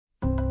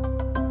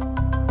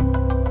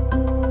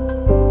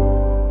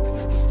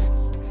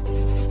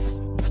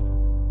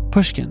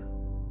Pushkin.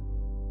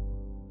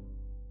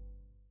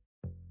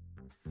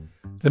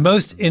 The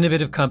most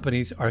innovative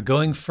companies are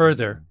going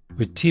further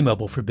with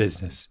T-Mobile for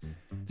Business.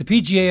 The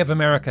PGA of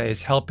America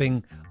is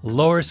helping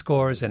lower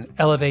scores and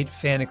elevate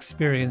fan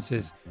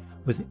experiences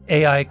with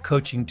AI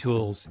coaching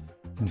tools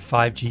and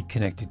 5G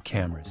connected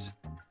cameras.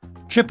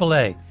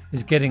 AAA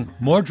is getting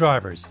more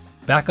drivers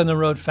back on the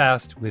road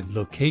fast with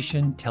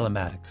location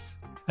telematics.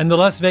 And the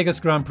Las Vegas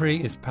Grand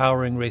Prix is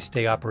powering race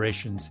day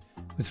operations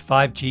with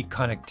 5G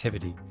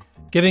connectivity,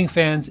 giving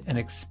fans an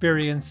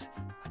experience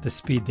at the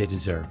speed they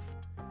deserve.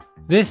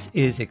 This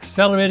is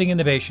accelerating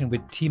innovation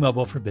with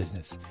T-Mobile for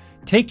Business.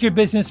 Take your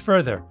business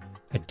further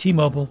at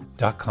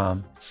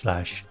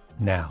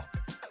T-Mobile.com/now.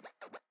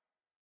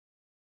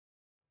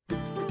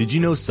 Did you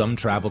know some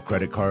travel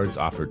credit cards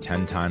offer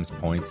 10 times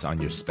points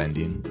on your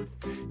spending?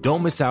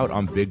 Don't miss out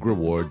on big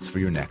rewards for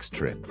your next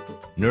trip.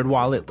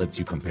 NerdWallet lets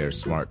you compare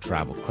smart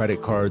travel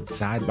credit cards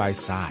side by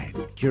side,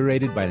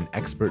 curated by an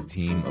expert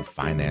team of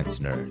finance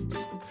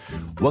nerds.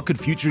 What could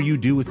future you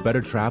do with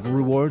better travel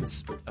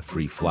rewards? A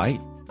free flight?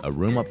 A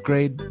room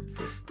upgrade?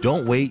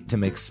 Don't wait to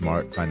make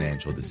smart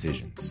financial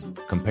decisions.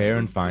 Compare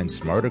and find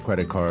smarter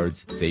credit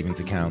cards,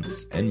 savings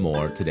accounts, and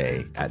more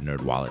today at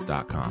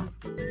nerdwallet.com.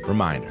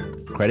 Reminder,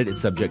 credit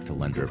is subject to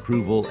lender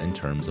approval and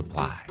terms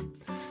apply.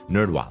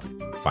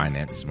 NerdWallet,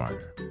 finance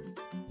smarter.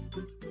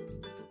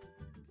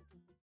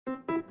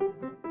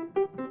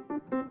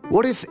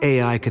 What if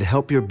AI could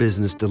help your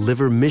business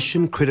deliver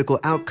mission-critical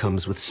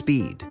outcomes with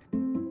speed?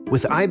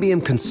 With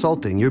IBM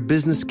Consulting, your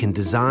business can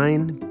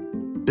design,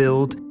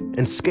 build,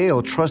 and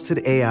scale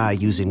trusted AI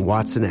using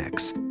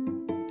watsonx,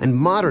 and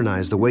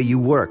modernize the way you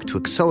work to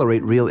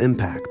accelerate real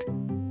impact.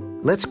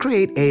 Let's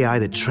create AI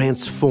that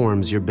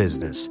transforms your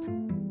business.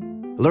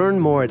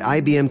 Learn more at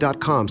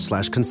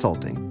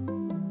ibm.com/consulting.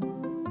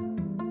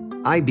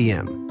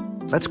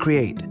 IBM. Let's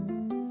create.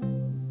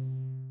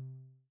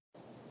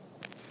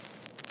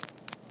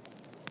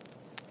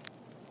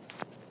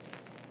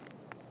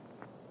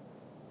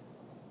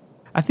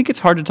 I think it's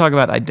hard to talk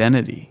about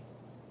identity,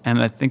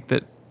 and I think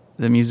that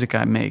the music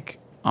I make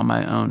on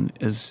my own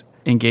is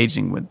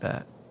engaging with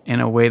that in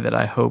a way that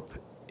I hope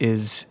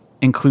is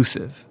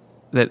inclusive,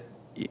 that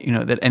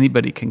that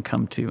anybody can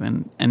come to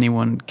and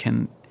anyone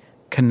can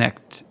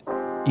connect.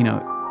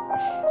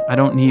 I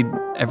don't need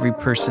every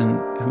person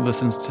who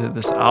listens to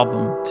this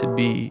album to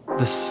be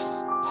the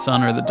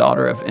son or the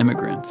daughter of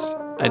immigrants.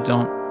 I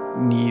don't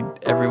need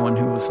everyone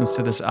who listens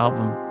to this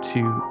album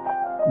to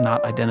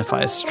not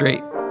identify as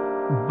straight,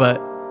 but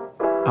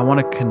I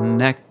want to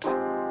connect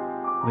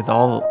with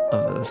all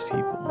of those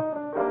people.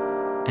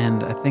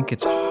 And I think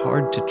it's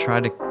hard to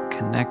try to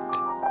connect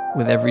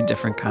with every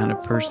different kind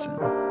of person.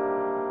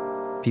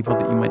 People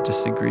that you might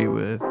disagree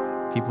with,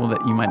 people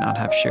that you might not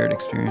have shared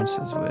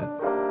experiences with.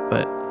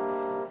 But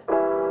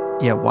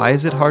yeah, why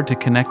is it hard to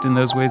connect in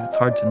those ways? It's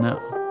hard to know.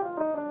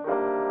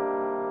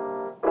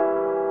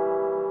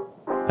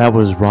 That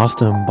was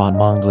Rostam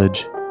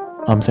Batmanglij.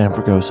 I'm Sam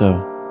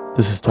Fragoso.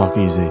 This is Talk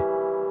Easy.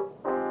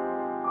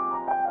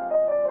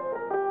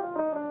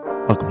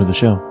 Welcome to the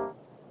show.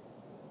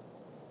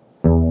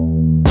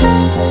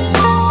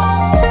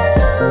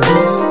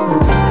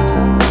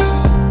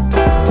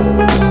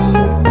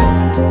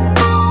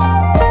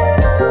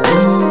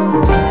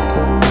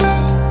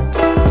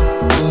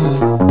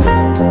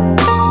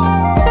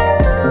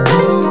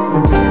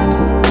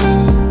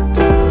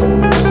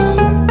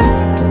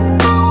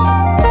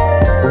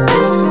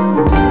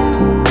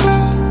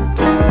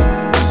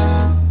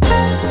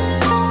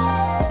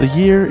 The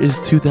year is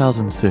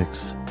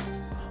 2006.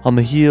 On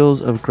the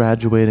heels of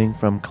graduating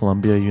from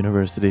Columbia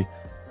University,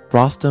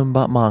 Rostam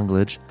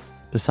Batmanglij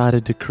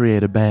decided to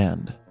create a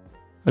band.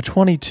 A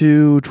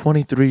 22,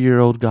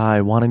 23-year-old guy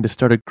wanting to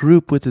start a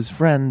group with his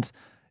friends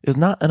is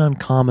not an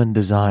uncommon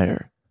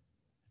desire.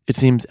 It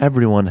seems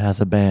everyone has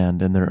a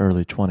band in their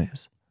early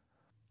 20s.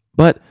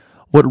 But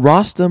what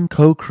Rostam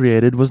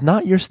co-created was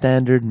not your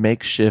standard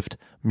makeshift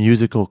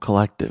musical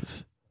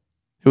collective.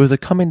 It was a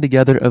coming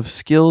together of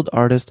skilled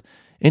artists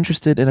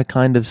interested in a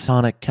kind of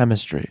sonic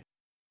chemistry,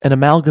 an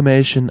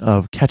amalgamation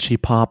of catchy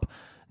pop,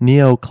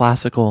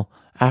 neoclassical,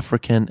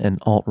 African, and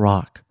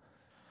alt-rock.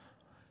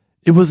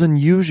 It was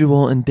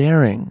unusual and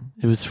daring.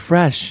 It was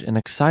fresh and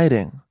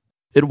exciting.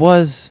 It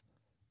was,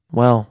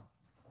 well,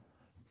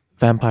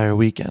 Vampire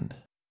Weekend.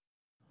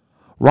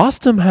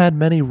 Rostam had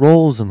many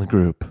roles in the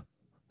group: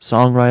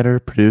 songwriter,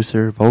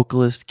 producer,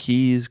 vocalist,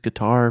 keys,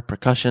 guitar,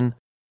 percussion.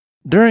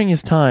 During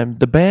his time,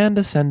 the band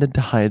ascended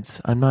to heights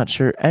I'm not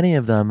sure any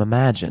of them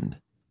imagined.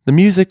 The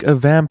music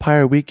of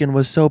Vampire Weekend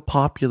was so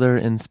popular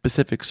in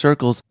specific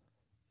circles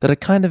that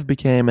it kind of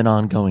became an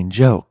ongoing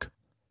joke.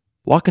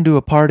 Walk into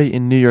a party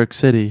in New York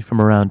City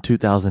from around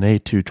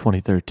 2008 to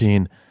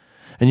 2013,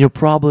 and you'll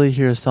probably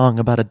hear a song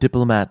about a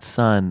diplomat's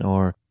son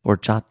or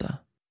horchata.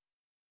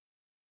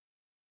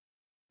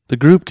 The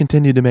group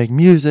continued to make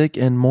music,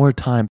 and more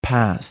time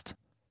passed.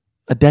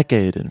 A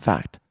decade, in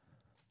fact.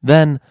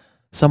 Then,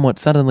 somewhat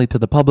suddenly to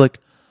the public,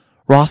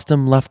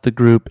 Rostam left the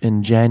group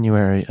in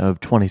January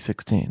of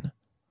 2016.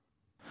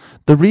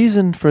 The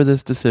reason for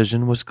this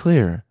decision was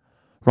clear.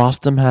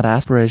 Rostam had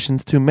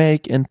aspirations to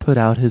make and put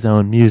out his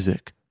own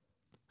music,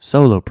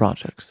 solo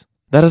projects.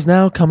 That has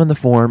now come in the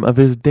form of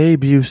his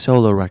debut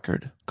solo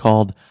record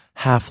called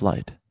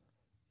Half-Light.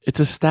 It's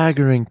a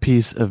staggering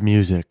piece of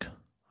music,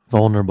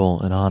 vulnerable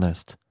and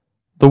honest.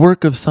 The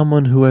work of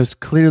someone who has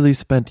clearly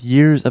spent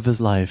years of his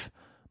life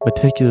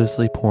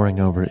meticulously poring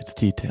over its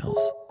details.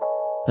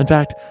 In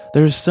fact,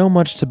 there is so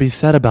much to be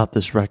said about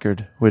this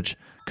record, which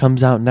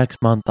comes out next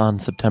month on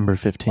September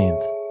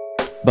 15th.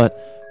 But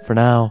for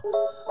now,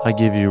 I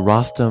give you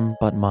Rostam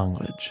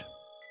Batmanglij.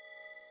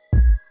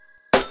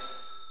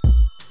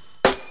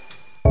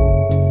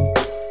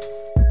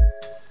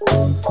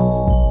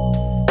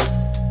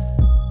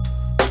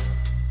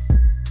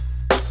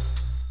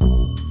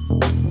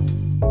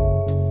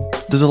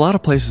 There's a lot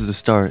of places to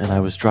start, and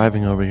I was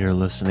driving over here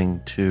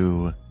listening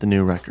to the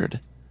new record.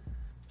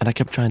 And I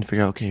kept trying to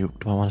figure out, okay, do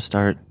I want to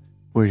start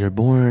where you're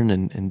born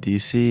in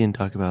DC and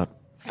talk about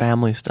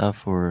family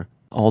stuff or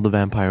all the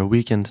Vampire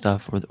Weekend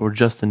stuff or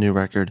just the new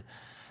record?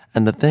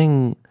 And the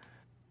thing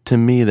to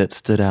me that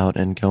stood out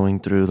in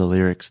going through the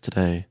lyrics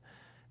today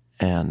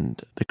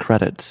and the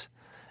credits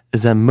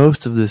is that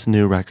most of this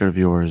new record of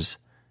yours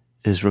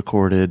is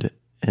recorded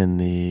in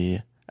the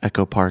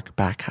Echo Park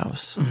back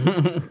house.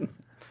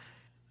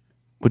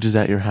 Which is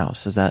at your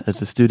house. Is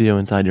the studio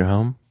inside your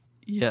home?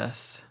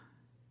 Yes.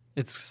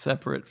 It's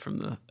separate from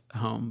the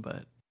home,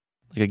 but...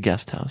 Like a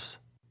guest house?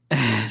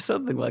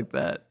 Something like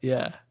that,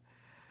 yeah.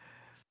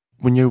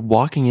 When you're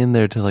walking in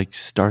there to like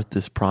start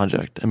this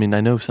project, I mean,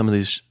 I know some of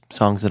these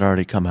songs had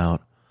already come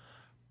out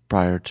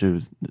prior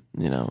to,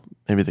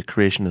 maybe the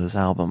creation of this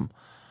album.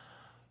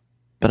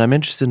 But I'm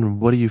interested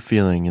in what are you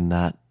feeling in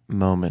that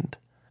moment,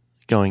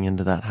 going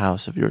into that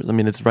house of yours? I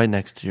mean, it's right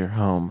next to your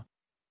home.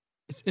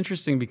 It's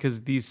interesting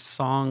because these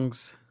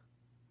songs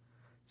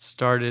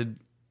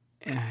started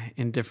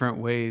in different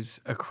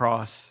ways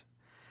across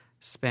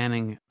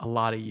spanning a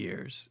lot of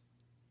years.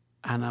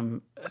 And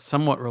I'm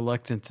somewhat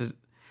reluctant to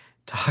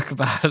talk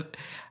about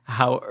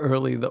how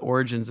early the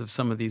origins of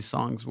some of these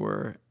songs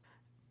were.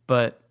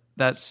 But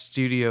that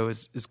studio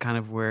is kind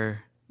of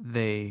where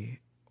they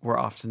were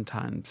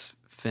oftentimes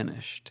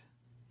finished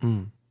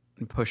and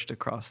pushed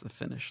across the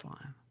finish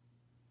line.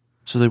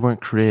 So they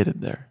weren't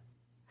created there?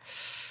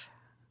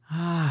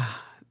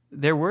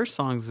 There were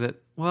songs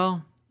that,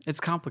 well,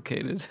 it's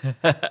complicated.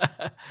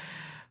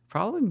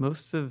 Probably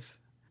most of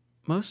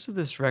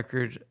this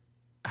record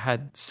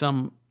had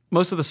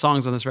most of the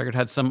songs on this record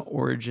had some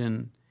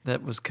origin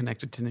that was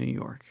connected to New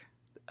York.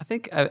 I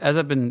think as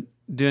I've been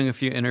doing a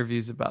few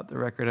interviews about the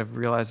record, I've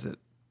realized that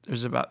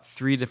there's about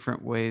 3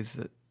 different ways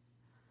that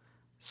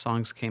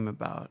songs came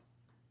about.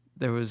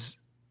 There was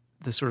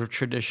the sort of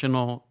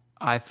traditional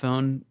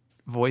iPhone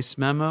voice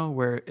memo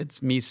where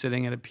it's me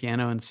sitting at a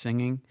piano and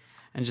singing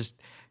and just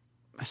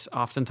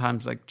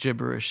oftentimes like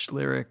gibberish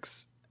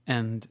lyrics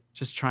and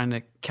just trying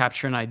to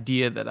capture an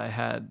idea that I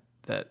had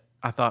that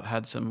I thought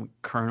had some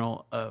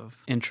kernel of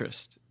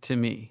interest to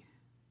me.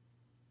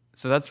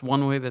 So that's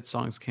one way that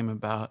songs came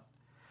about.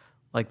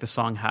 Like the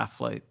song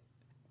Half-Light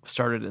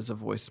started as a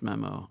voice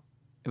memo.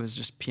 It was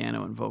just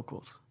piano and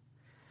vocals.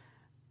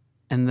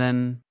 And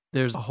then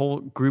there's a whole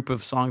group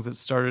of songs that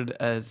started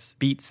as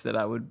beats that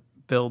I would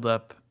build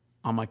up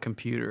on my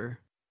computer.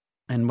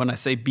 And when I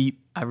say beat,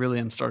 I really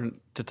am starting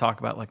to talk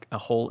about like a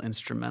whole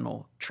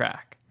instrumental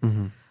track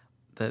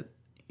that,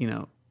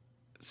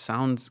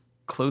 sounds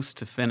close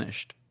to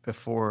finished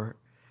before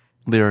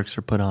lyrics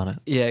are put on it.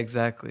 Yeah,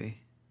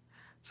 exactly.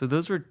 So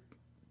those were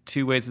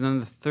 2 ways. And then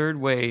the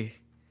third way,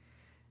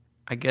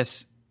 I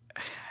guess,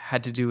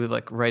 had to do with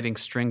like writing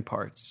string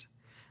parts.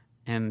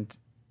 And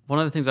one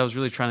of the things I was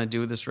really trying to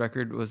do with this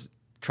record was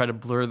try to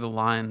blur the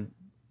line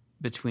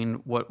between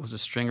what was a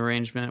string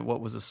arrangement and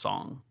what was a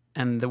song.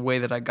 And the way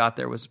that I got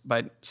there was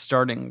by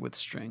starting with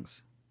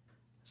strings.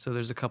 So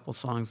there's a couple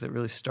songs that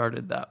really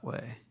started that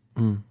way.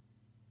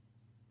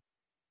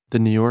 The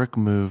New York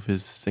move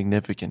is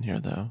significant here,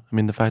 though. I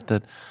mean, the fact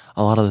that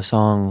a lot of the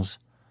songs,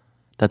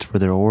 that's where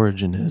their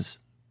origin is,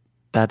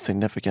 that's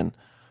significant.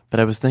 But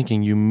I was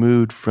thinking you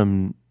moved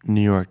from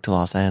New York to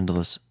Los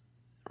Angeles,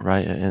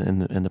 right,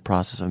 in the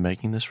process of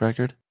making this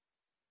record?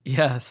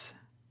 Yes.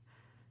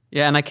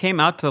 Yeah, and I came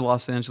out to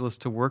Los Angeles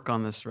to work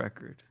on this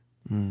record.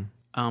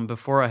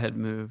 Before I had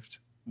moved,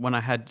 when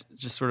I had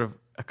just sort of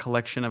a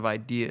collection of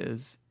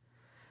ideas,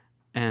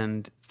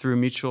 and through a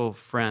mutual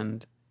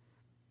friend,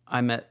 I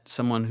met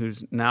someone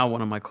who's now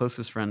one of my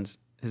closest friends.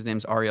 His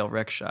name's Ariel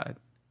Rekscheid,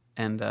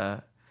 and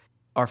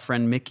our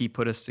friend Mickey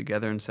put us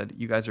together and said,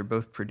 "You guys are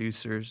both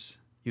producers.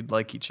 You'd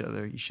like each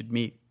other. You should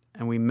meet."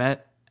 And we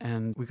met,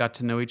 and we got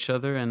to know each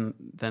other, and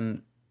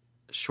then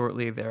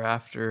shortly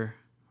thereafter,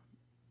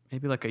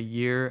 maybe like a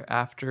year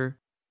after,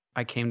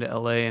 I came to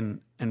LA and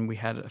we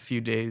had a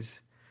few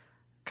days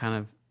kind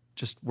of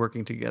just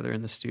working together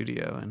in the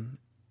studio and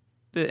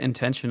the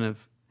intention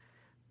of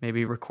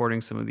maybe recording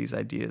some of these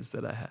ideas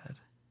that I had.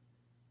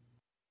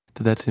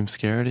 Did that seem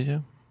scary to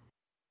you?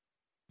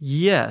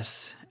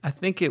 Yes. I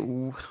think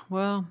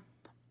I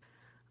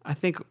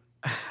think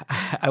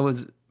I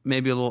was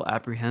maybe a little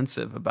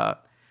apprehensive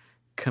about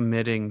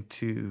committing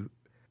to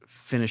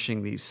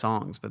finishing these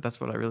songs, but that's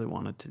what I really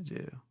wanted to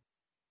do.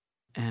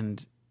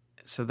 And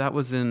so that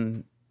was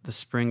in the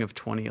spring of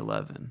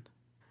 2011.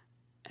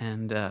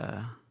 And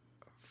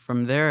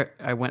from there,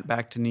 I went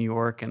back to New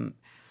York, and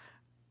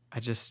I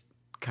just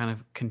kind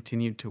of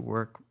continued to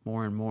work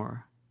more and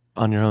more.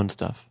 On your own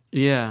stuff?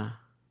 Yeah.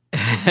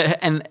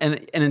 and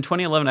in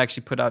 2011, I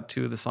actually put out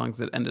 2 of the songs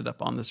that ended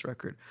up on this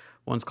record.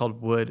 One's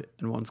called Wood,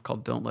 and one's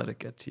called Don't Let It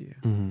Get to You.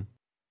 Mm-hmm.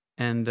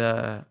 And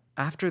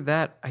after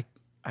that,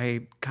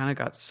 I kind of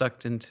got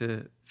sucked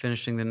into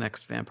finishing the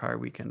next Vampire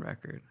Weekend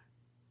record.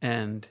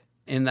 And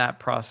in that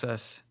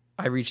process,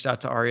 I reached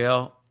out to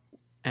Ariel,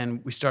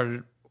 and we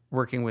started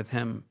working with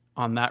him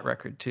on that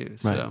record too.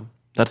 Right. So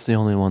that's the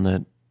only one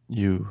that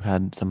you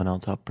had someone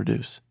else help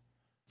produce.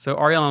 So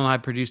Ariel and I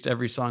produced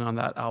every song on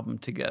that album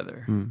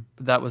together.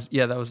 But that was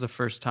the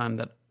first time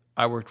that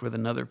I worked with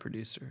another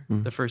producer.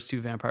 The first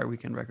 2 Vampire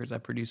Weekend records I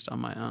produced on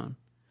my own.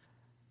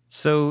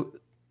 So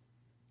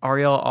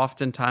Ariel,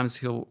 oftentimes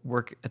he'll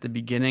work at the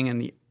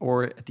beginning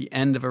or at the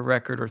end of a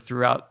record or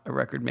throughout a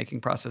record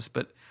making process.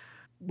 But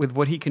with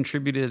what he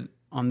contributed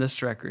on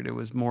this record, it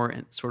was more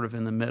sort of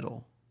in the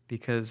middle,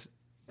 because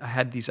I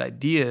had these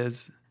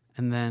ideas,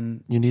 and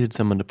then you needed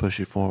someone to push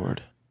you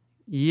forward.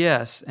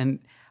 Yes, and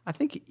I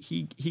think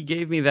he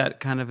gave me that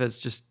kind of as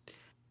just,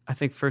 I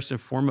think first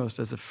and foremost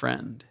as a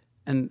friend,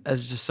 and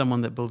as just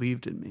someone that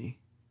believed in me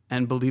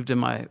and believed in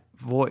my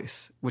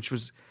voice, which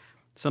was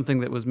something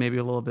that was maybe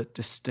a little bit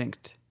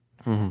distinct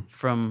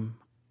from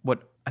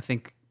what I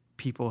think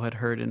people had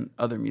heard in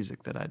other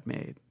music that I'd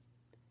made.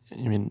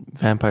 You mean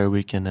Vampire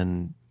Weekend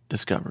and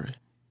Discovery?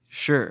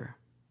 Sure.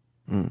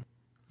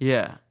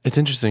 Yeah. It's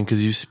interesting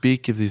because you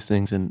speak of these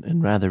things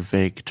in rather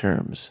vague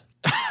terms.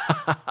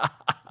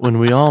 When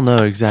we all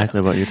know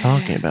exactly what you're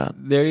talking about.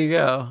 There you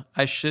go.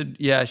 I should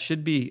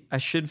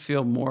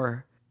feel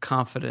more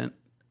confident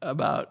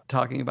about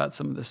talking about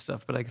some of this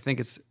stuff, but I think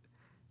it's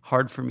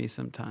hard for me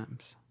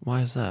sometimes.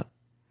 Why is that?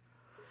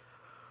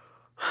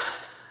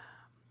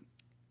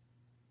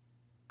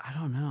 I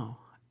don't know.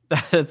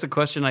 That's a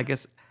question I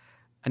guess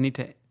I need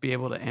to be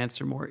able to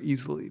answer more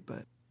easily,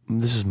 but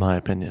this is my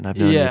opinion. I've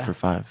known you for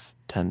 5,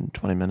 10,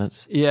 20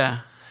 minutes.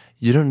 Yeah.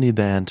 You don't need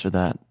to answer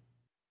that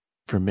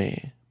for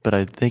me, but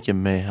I think it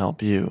may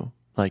help you,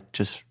 like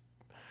just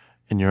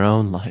in your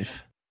own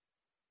life.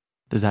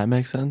 Does that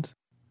make sense?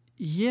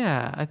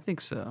 Yeah, I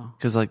think so.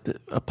 Because like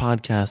a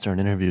podcast or an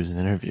interview is an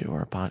interview,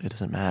 or it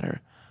doesn't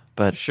matter.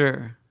 But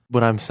sure.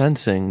 What I'm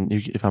sensing,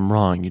 if I'm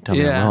wrong, you tell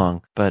me I'm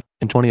wrong. But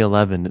in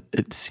 2011,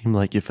 it seemed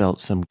like you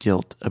felt some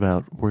guilt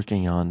about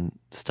working on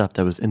stuff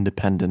that was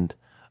independent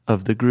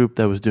of the group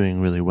that was doing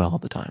really well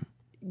at the time.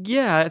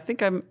 Yeah, I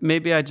think I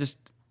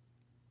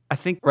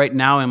think right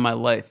now in my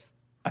life,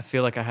 I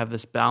feel like I have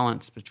this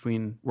balance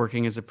between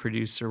working as a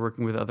producer,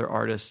 working with other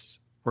artists,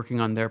 working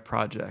on their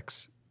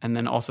projects, and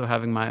then also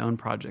having my own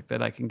project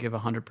that I can give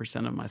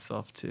 100% of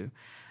myself to.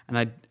 And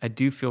I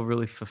do feel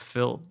really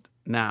fulfilled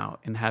now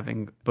in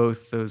having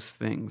both those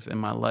things in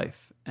my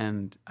life.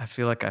 And I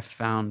feel like I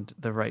found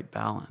the right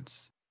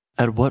balance.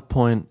 At what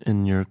point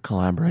in your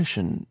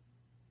collaboration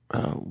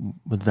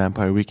with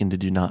Vampire Weekend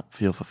did you not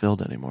feel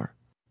fulfilled anymore?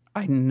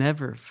 I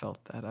never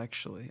felt that,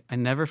 actually. I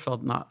never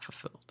felt not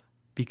fulfilled,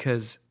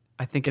 because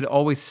I think it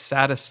always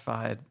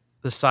satisfied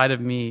the side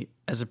of me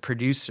as a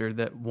producer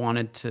that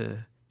wanted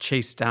to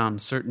chase down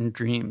certain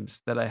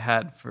dreams that I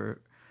had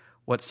for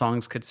what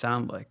songs could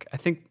sound like. I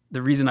think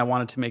the reason I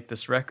wanted to make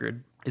this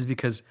record is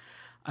because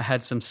I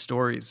had some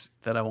stories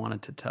that I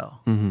wanted to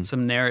tell,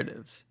 some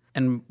narratives.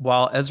 And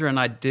while Ezra and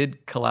I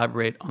did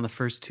collaborate on the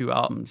first 2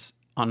 albums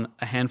on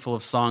a handful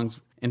of songs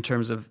in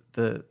terms of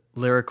the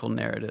lyrical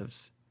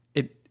narratives,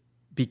 it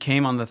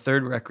became on the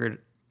 3rd record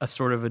a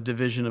sort of a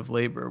division of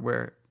labor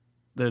where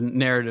the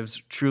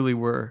narratives truly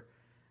were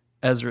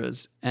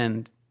Ezra's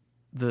and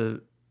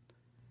the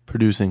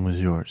producing was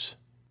yours.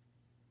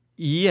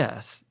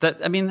 Yes,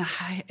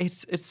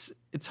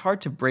 it's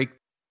hard to break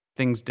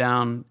things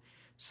down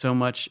so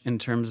much in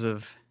terms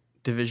of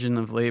division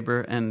of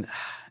labor, and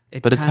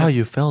but it's how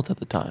you felt at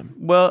the time.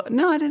 Well,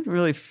 no, I didn't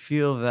really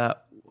feel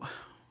that.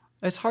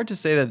 It's hard to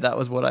say that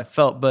was what I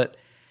felt, but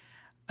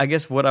I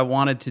guess what I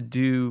wanted to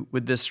do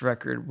with this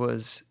record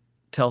was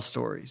tell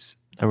stories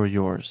that were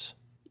yours.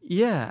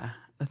 Yeah,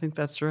 I think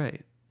that's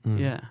right.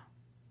 Yeah.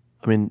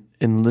 I mean,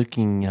 in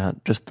looking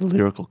at just the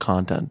lyrical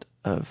content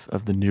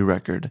of the new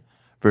record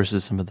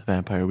versus some of the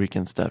Vampire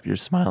Weekend stuff, you're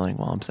smiling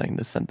while I'm saying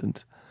this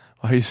sentence.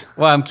 Why are you?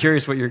 Well, I'm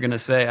curious what you're going to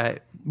say.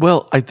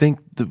 I think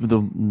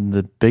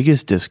the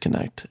biggest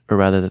disconnect, or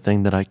rather the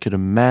thing that I could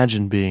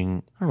imagine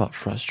being, I don't know about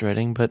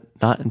frustrating, but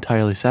not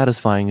entirely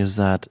satisfying, is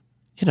that,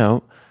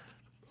 a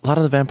lot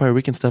of the Vampire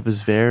Weekend stuff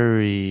is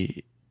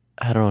very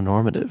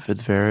heteronormative.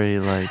 It's very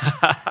like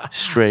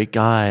straight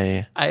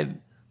guy.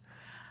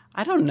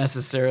 I don't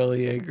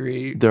necessarily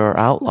agree. There are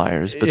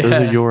outliers, but those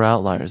are your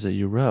outliers that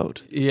you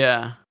wrote.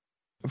 Yeah.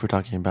 If we're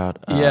talking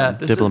about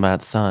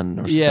Diplomat's Son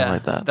or something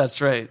like that. That's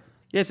right.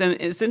 Yes, and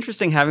it's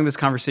interesting having this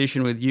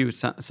conversation with you. It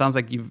sounds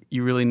like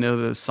you really know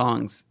those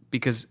songs,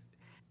 because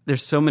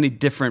there's so many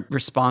different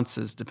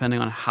responses depending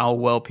on how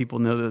well people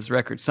know those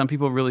records. Some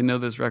people really know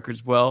those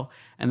records well,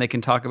 and they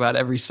can talk about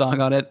every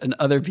song on it, and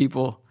other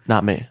people...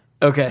 Not me.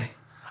 Okay.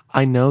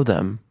 I know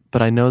them,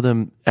 but I know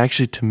them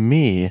actually to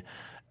me,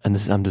 and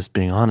this, I'm just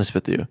being honest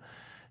with you,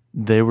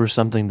 they were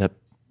something that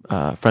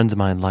friends of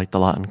mine liked a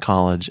lot in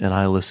college, and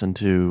I listened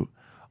to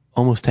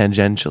almost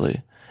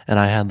tangentially, and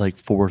I had like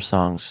 4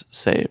 songs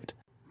saved.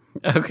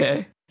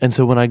 Okay. And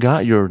so when I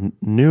got your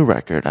new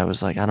record, I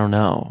was like, I don't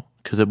know,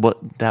 because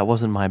that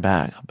wasn't my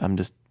bag. I'm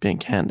just being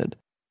candid.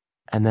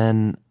 And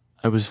then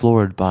I was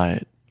floored by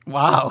it.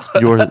 Wow.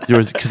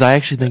 yours, because I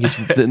actually think it's,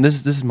 and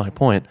this is my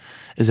point,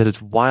 is that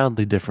it's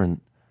wildly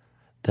different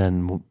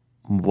than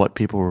what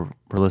people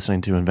were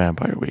listening to in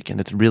Vampire Weekend.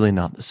 It's really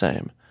not the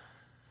same.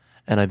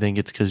 And I think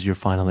it's because you're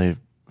finally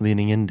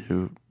leaning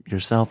into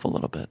yourself a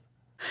little bit.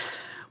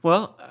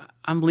 Well,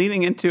 I'm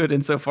leaning into it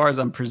insofar as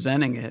I'm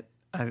presenting it.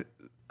 I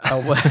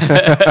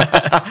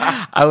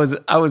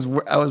was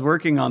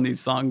working on these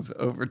songs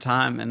over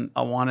time, and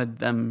I wanted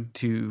them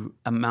to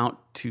amount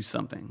to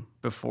something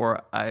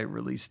before I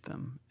released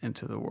them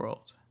into the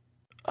world.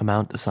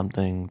 Amount to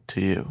something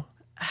to you?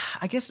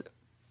 I guess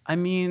I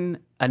mean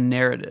a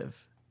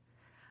narrative.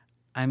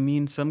 I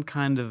mean some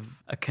kind of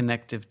a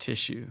connective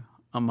tissue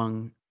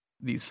among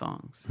these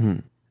songs.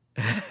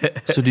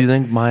 So do you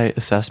think my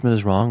assessment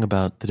is wrong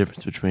about the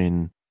difference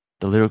between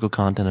the lyrical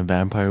content of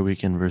Vampire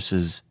Weekend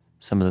versus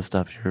some of the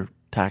stuff you're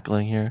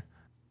tackling here?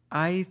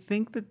 I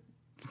think that,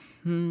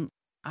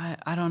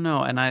 I don't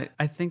know. And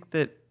I think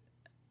that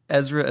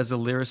Ezra as a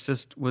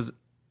lyricist was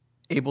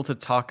able to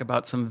talk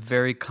about some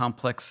very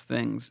complex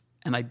things.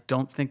 And I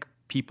don't think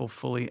people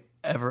fully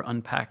ever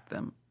unpacked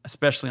them,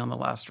 especially on the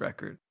last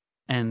record.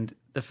 And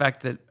the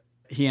fact that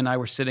he and I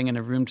were sitting in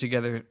a room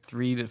together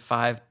 3 to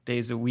 5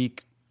 days a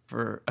week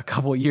for a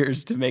couple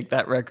years to make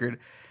that record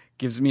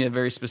gives me a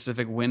very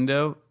specific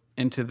window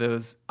into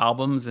those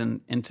albums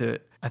and into,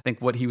 I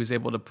think, what he was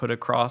able to put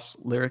across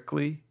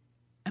lyrically.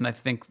 And I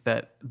think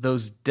that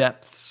those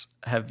depths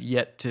have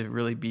yet to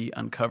really be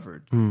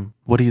uncovered.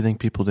 What do you think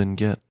people didn't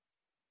get?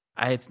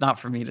 It's not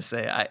for me to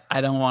say.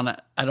 I don't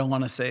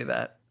want to say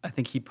that. I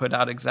think he put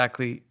out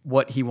exactly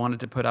what he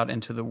wanted to put out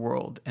into the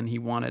world, and he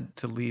wanted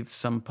to leave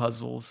some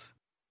puzzles.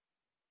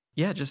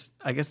 Yeah,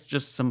 I guess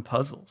just some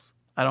puzzles.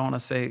 I don't want to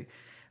say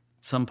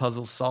some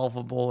puzzles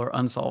solvable or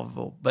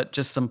unsolvable, but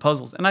just some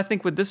puzzles. And I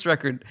think with this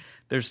record,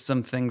 there's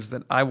some things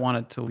that I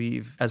wanted to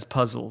leave as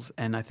puzzles,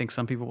 and I think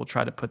some people will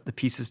try to put the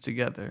pieces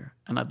together,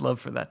 and I'd love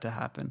for that to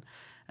happen.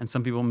 And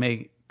some people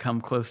may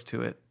come close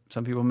to it.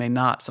 Some people may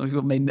not. Some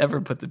people may never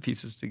put the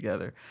pieces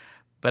together.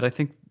 But I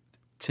think,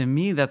 to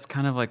me, that's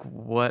kind of like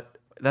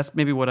that's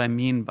maybe what I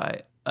mean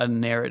by a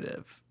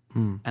narrative,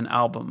 an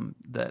album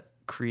that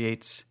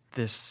creates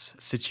this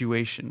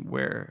situation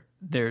where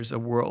there's a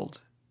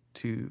world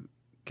to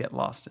get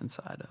lost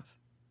inside of.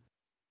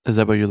 Is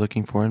that what you're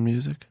looking for in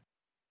music?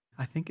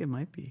 I think it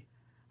might be.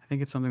 I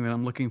think it's something that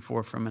I'm looking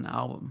for from an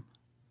album.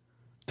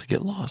 To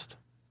get lost?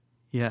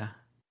 Yeah.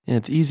 Yeah,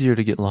 it's easier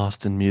to get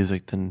lost in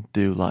music than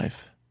do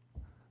life,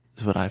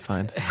 is what I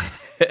find.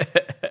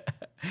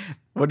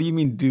 What do you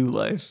mean, do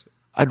life?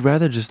 I'd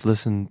rather just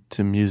listen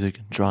to music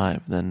and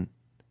drive than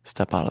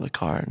step out of the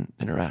car and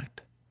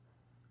interact.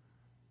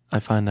 I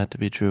find that to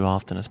be true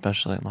often,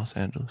 especially in Los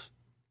Angeles.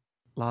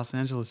 Los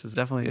Angeles is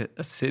definitely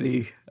a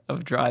city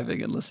of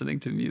driving and listening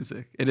to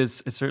music. It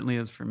certainly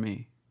is for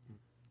me.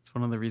 It's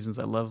one of the reasons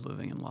I love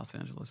living in Los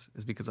Angeles,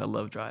 is because I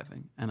love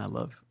driving, and I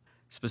love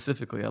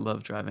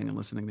driving and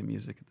listening to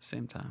music at the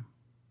same time.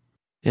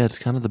 Yeah, it's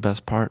kind of the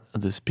best part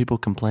of this. People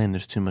complain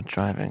there's too much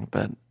driving,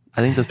 but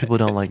I think those people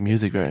don't like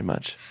music very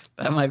much.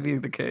 That might be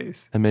the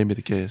case. That may be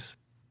the case.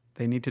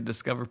 They need to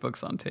discover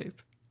books on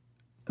tape.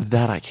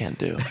 That I can't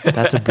do.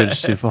 That's a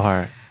bridge too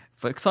far.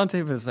 Books on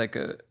tape is like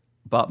a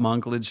Bob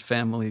Monglage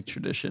family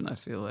tradition, I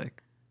feel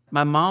like.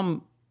 My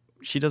mom,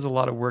 she does a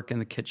lot of work in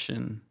the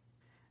kitchen,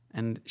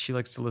 and she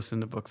likes to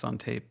listen to books on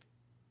tape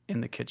in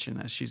the kitchen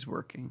as she's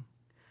working.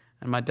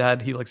 And my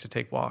dad, he likes to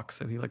take walks,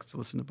 so he likes to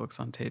listen to books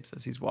on tapes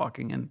as he's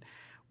walking. And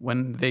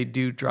when they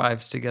do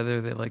drives together,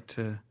 they like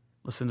to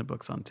listen to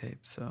books on tape.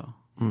 So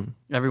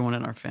everyone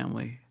in our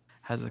family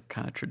has a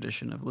kind of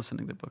tradition of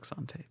listening to books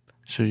on tape.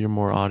 So you're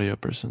more audio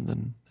person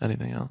than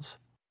anything else?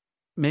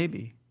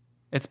 Maybe.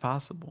 It's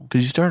possible.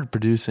 Because you started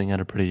producing at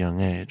a pretty young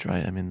age,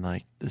 right? I mean,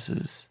 like, this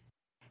is...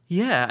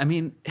 Yeah, I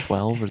mean...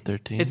 12 or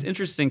 13? It's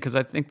interesting because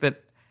I think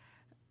that,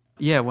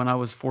 when I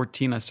was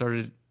 14,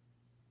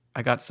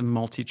 I got some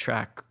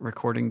multi-track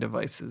recording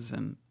devices,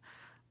 and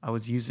I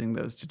was using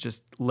those to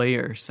just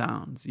layer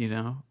sounds,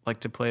 like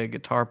to play a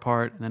guitar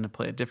part and then to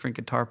play a different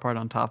guitar part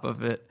on top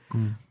of it.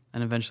 And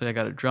eventually I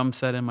got a drum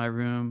set in my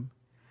room.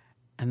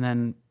 And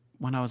then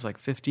when I was like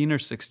 15 or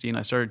 16,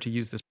 I started to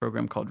use this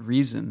program called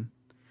Reason,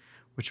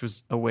 which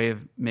was a way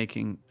of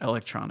making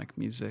electronic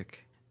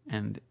music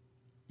and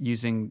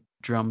using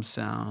drum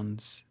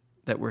sounds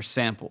that were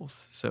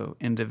samples, so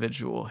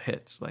individual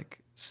hits like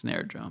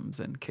snare drums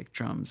and kick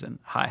drums and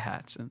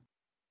hi-hats. And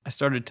I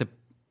started to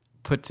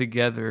put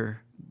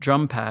together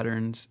drum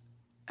patterns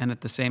And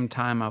at the same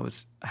time, I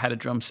had a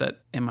drum set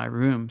in my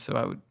room, so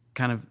I would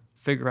kind of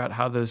figure out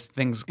how those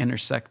things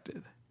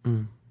intersected.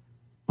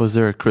 Was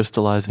there a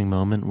crystallizing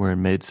moment where it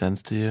made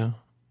sense to you?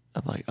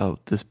 Of like, oh,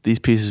 these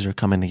pieces are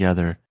coming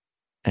together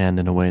and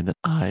in a way that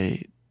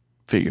I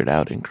figured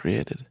out and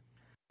created.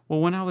 Well,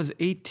 when I was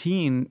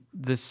 18,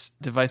 this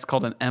device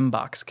called an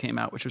M-Box came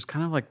out, which was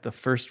kind of like the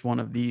first one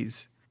of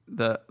these.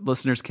 The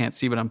listeners can't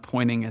see, but I'm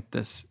pointing at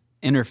this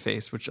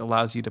interface, which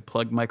allows you to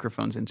plug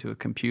microphones into a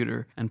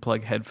computer and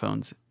plug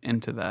headphones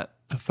into that.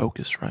 A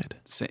Focusrite.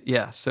 So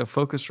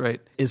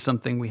Focusrite is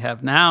something we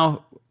have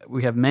now.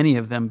 We have many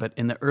of them, but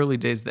in the early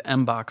days, the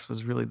M-Box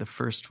was really the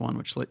first one,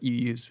 which let you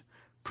use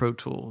Pro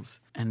Tools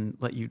and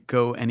let you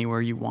go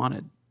anywhere you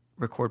wanted.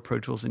 Record Pro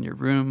Tools in your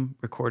room,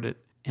 record it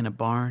in a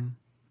barn,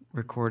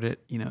 record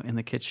it, in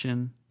the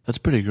kitchen. That's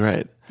pretty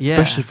great. Yeah.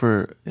 Especially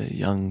for a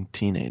young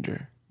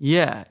teenager.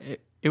 Yeah,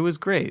 it was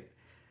great.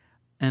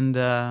 And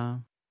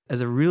as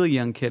a really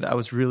young kid, I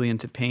was really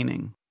into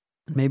painting.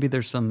 Maybe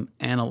there's some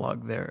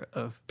analog there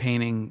of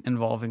painting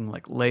involving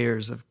like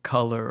layers of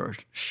color or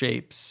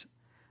shapes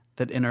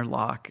that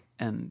interlock.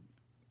 And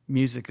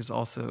music is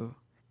also,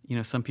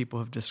 some people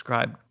have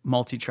described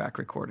multi-track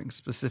recording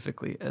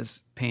specifically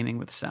as painting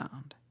with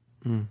sound.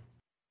 Do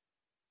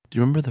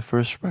you remember the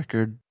first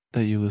record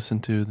that you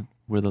listened to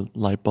where the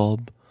light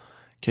bulb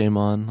came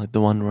on? Like the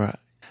one where,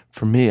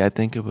 for me, I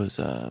think it was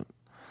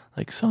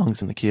like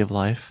Songs in the Key of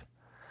Life.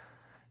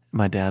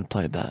 My dad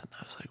played that.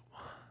 I was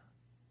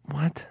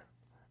like,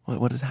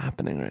 what is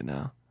happening right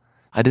now?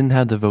 I didn't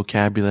have the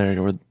vocabulary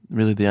or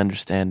really the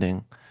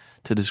understanding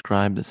to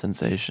describe the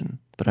sensation,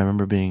 but I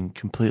remember being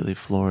completely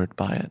floored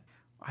by it.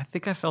 I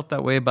think I felt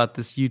that way about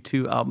this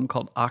U2 album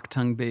called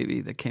Achtung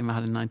Baby that came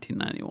out in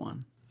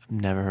 1991. I've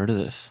never heard of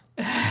this.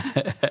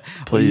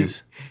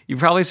 Please. Well, you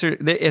probably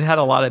it had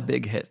a lot of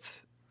big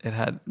hits. It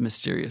had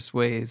Mysterious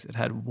Ways. It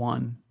had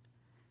One.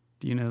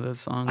 Do you know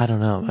those songs? I don't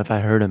know. If I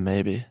heard them,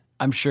 maybe.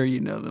 I'm sure you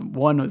know them.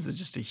 One was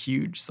just a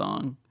huge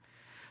song.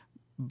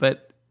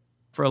 But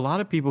for a lot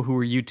of people who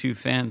were U2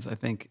 fans, I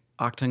think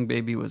Achtung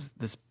Baby was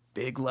this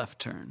big left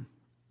turn.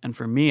 And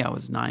for me, I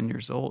was 9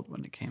 years old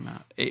when it came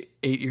out, 8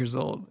 years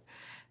old.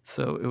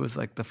 So it was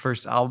like the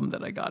first album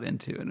that I got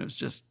into, and it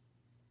just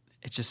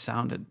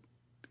sounded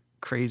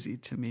crazy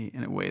to me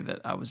in a way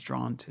that I was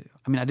drawn to.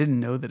 I mean, I didn't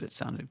know that it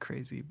sounded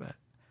crazy, but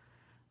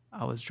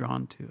I was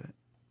drawn to it.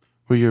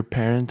 Were your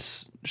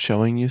parents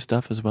showing you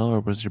stuff as well,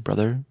 or was your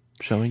brother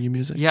showing you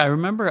music? Yeah, I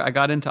remember I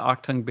got into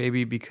Achtung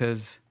Baby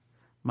because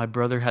my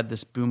brother had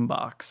this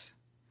boombox,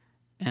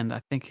 and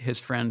I think his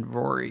friend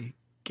Rory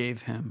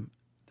gave him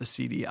the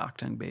CD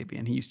Achtung Baby,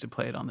 and he used to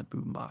play it on the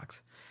boombox.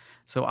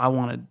 So I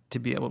wanted to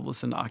be able to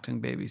listen to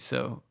Achtung Baby,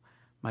 so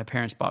my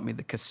parents bought me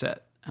the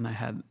cassette, and I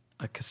had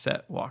a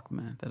cassette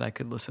Walkman that I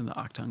could listen to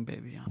Achtung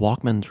Baby on.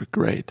 Walkmans were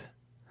great.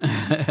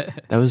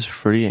 That was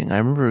freeing. I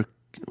remember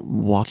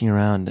walking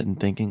around and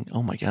thinking,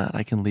 oh my God,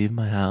 I can leave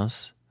my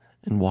house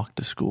and walk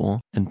to school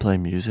and play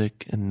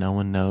music and no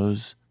one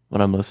knows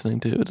what I'm listening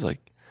to. It's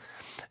like,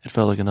 it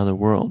felt like another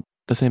world.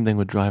 The same thing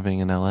with driving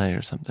in LA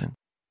or something.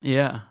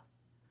 Yeah,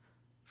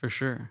 for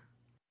sure.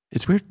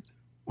 It's weird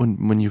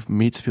when you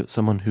meet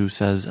someone who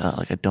says,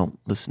 I don't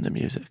listen to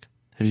music.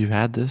 Have you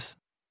had this?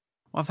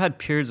 Well, I've had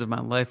periods of my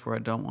life where I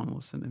don't want to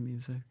listen to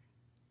music,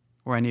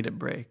 where I need a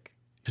break.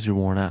 Because you're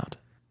worn out.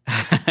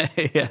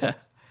 Yeah.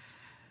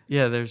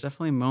 Yeah, there's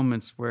definitely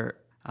moments where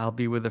I'll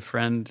be with a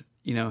friend,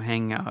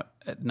 hanging out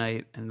at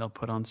night, and they'll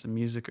put on some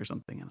music or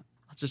something, and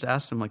I'll just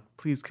ask them, like,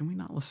 please, can we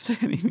not listen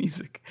to any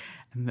music?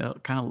 And they'll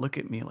kind of look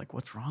at me like,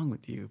 what's wrong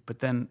with you? But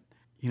then,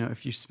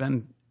 if you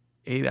spend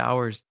 8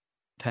 hours,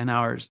 10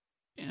 hours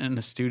in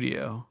a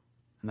studio,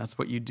 and that's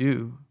what you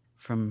do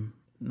from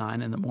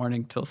 9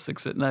 a.m. till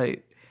 6 p.m,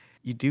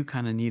 you do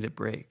kind of need a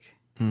break.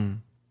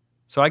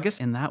 So I guess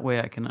in that way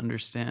I can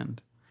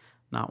understand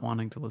not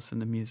wanting to listen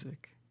to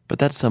music. But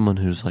that's someone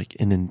who's like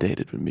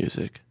inundated with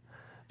music.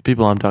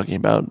 People I'm talking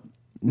about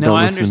No, don't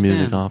I listen to music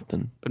understand.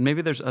 often. But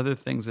maybe there's other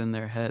things in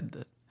their head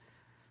that,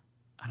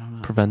 I don't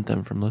know. Prevent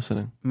them from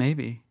listening.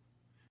 Maybe.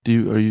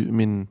 You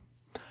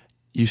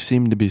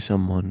seem to be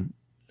someone,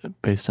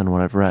 based on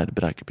what I've read,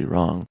 but I could be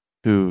wrong,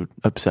 who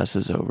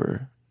obsesses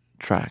over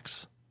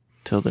tracks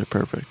till they're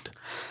perfect.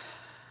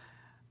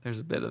 There's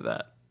a bit of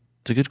that.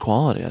 It's a good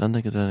quality. I don't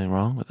think there's anything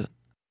wrong with it.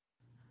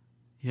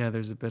 Yeah,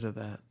 there's a bit of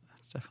that.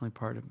 It's definitely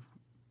part of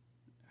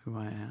who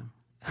I am.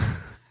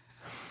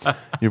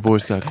 Your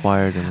voice got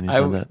quieter when you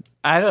said that.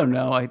 I don't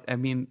know. I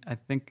mean, I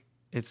think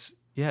it's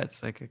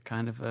like a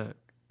kind of a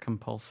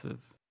compulsive,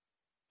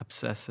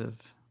 obsessive.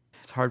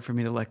 It's hard for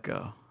me to let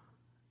go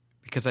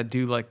because I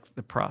do like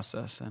the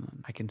process,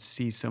 and I can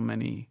see so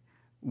many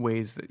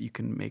ways that you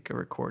can make a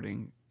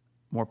recording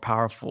more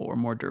powerful or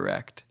more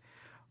direct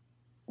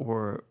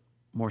or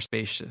more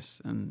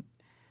spacious. And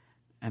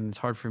it's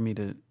hard for me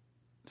to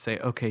say,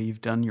 okay,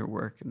 you've done your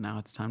work and now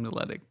it's time to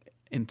let it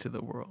into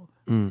the world.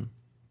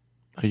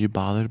 Are you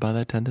bothered by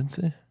that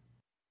tendency?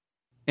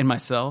 In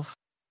myself?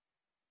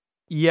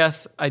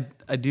 Yes, I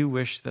do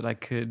wish that I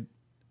could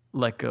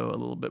let go a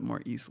little bit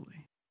more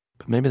easily.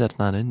 But maybe that's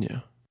not in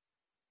you.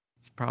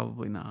 It's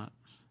probably not.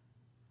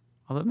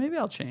 Although maybe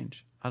I'll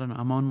change. I don't know.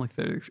 I'm only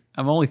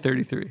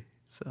 33,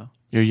 so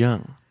You're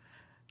young.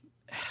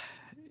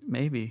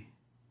 maybe.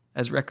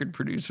 As record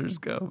producers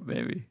go,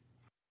 maybe.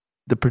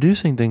 The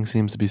producing thing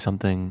seems to be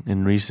something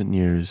in recent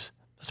years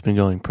that's been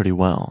going pretty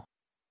well.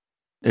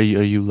 Are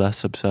you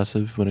less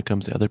obsessive when it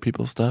comes to other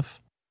people's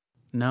stuff?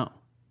 No.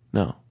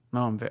 No.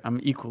 No, I'm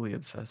equally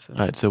obsessive.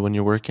 All right, so when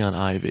you're working on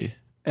Ivy,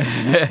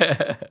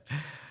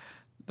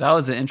 That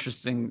was an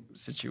interesting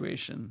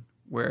situation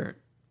where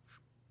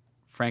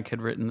Frank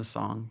had written the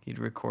song, he'd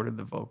recorded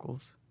the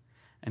vocals,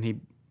 and he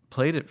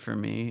played it for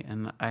me,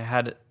 and I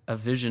had a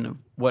vision of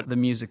what the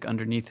music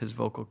underneath his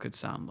vocal could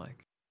sound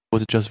like.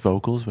 was it just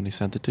vocals when he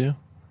sent it to you?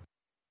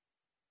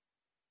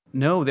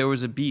 No, there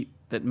was a beat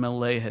that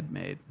Malay had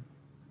made.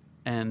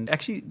 And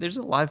actually, there's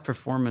a live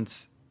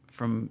performance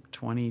from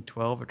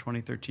 2012 or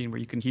 2013 where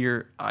you can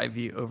hear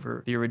Ivy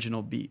over the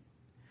original beat.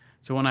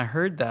 So when I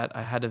heard that,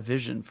 I had a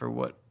vision for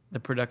what the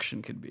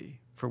production could be,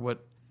 for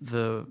what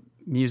the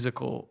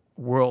musical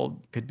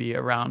world could be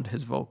around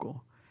his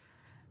vocal.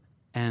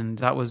 And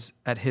that was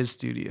at his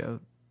studio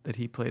that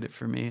he played it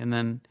for me. And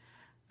then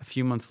a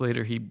few months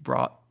later, he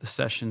brought the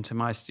session to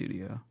my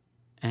studio.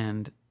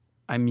 And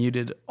I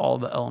muted all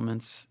the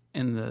elements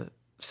in the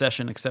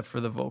session except for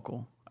the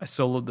vocal. I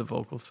soloed the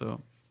vocal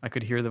so I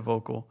could hear the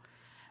vocal.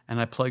 And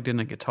I plugged in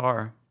a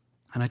guitar.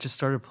 And I just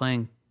started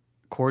playing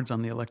chords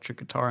on the electric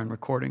guitar and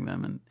recording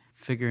them and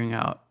figuring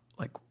out,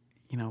 like,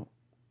 you know,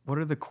 what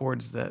are the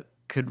chords that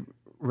could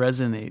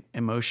resonate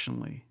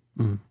emotionally.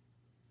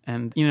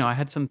 And, you know, I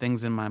had some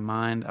things in my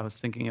mind. I was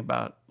thinking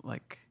about,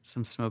 like,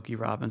 some Smokey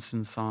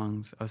Robinson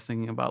songs. I was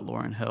thinking about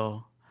Lauryn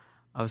Hill.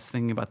 I was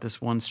thinking about this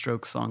One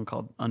Stroke song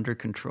called Under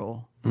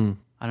Control.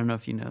 I don't know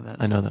if you know that.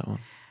 I know that one.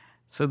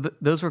 So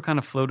those were kind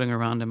of floating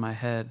around in my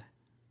head.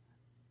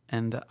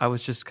 And I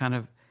was just kind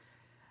of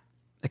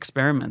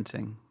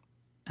experimenting.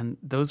 And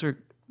those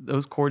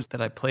chords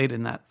that I played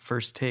in that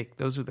first take,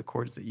 those are the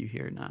chords that you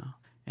hear now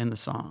in the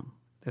song.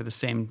 They're the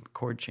same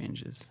chord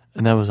changes.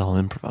 And that was all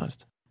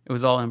improvised. It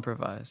was all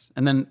improvised.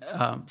 And then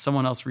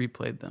someone else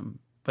replayed them.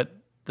 But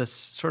the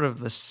sort of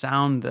the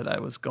sound that I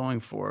was going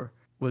for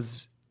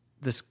was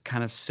this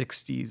kind of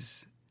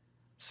 60s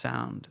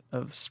sound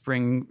of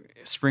spring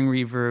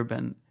reverb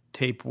and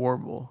tape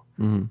warble,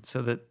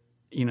 so that,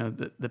 you know,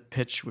 the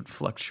pitch would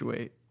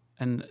fluctuate.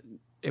 And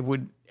it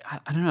would,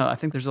 I don't know, I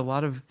think there's a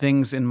lot of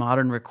things in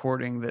modern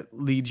recording that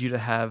lead you to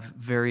have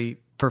very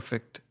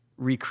perfect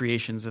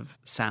recreations of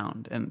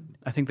sound. And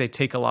I think they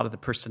take a lot of the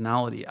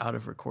personality out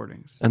of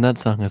recordings. And that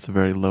song has a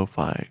very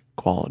lo-fi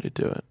quality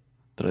to it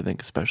that I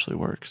think especially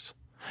works.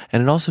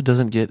 And it also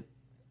doesn't get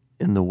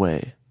in the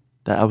way.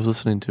 That I was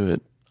listening to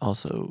it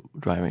also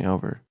driving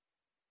over.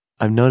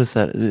 I've noticed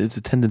that it's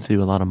a tendency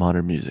of a lot of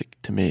modern music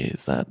to me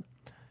is that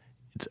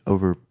it's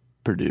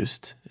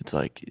overproduced. It's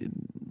like,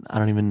 I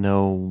don't even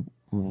know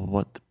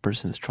what the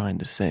person is trying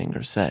to sing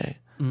or say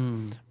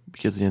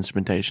because the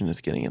instrumentation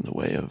is getting in the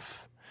way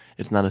of,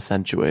 it's not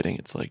accentuating,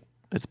 it's like,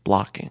 it's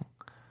blocking.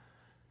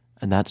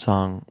 And that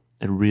song,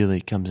 it really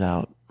comes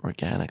out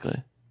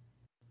organically.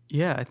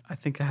 Yeah, I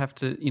think I have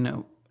to, you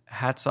know,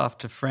 hats off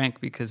to Frank,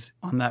 because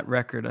on that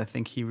record, I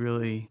think he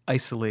really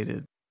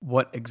isolated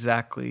what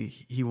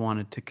exactly he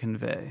wanted to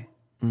convey.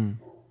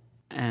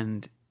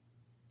 And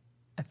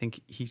I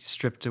think he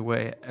stripped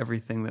away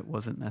everything that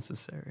wasn't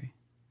necessary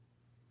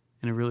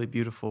in a really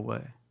beautiful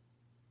way.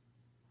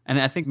 And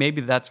I think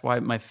maybe that's why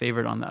my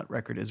favorite on that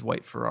record is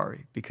White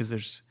Ferrari, because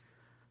there's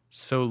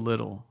so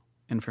little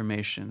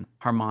information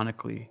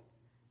harmonically,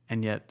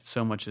 and yet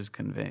so much is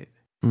conveyed.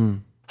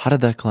 How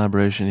did that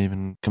collaboration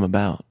even come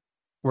about?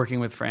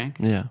 Working with Frank?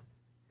 Yeah.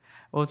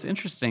 Well, it's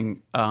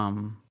interesting.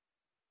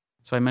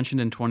 So I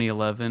mentioned in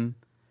 2011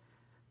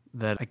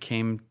 that I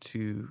came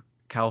to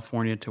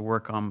California to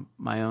work on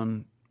my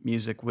own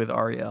music with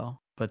Ariel.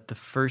 But the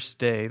first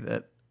day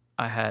that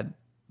I had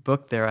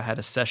booked there, I had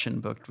a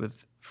session booked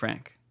with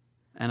Frank.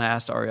 And I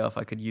asked Ariel if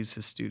I could use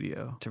his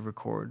studio to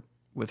record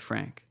with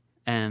Frank.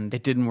 And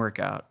it didn't work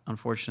out.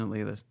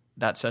 Unfortunately,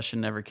 that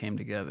session never came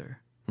together.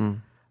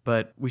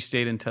 But we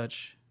stayed in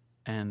touch.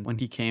 And when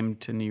he came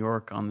to New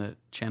York on the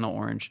Channel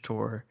Orange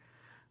tour,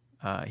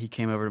 he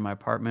came over to my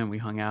apartment. We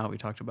hung out. We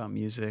talked about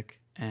music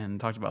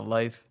and talked about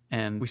life.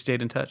 And we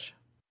stayed in touch.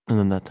 And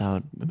then that's how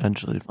it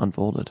eventually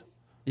unfolded.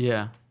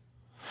 Yeah.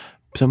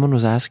 Someone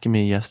was asking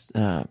me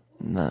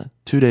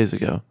 2 days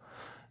ago.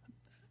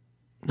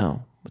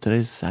 No,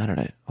 today's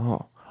Saturday.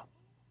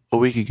 A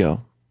week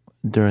ago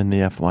during the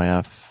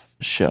FYF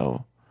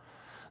show,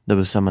 there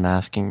was someone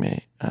asking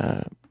me,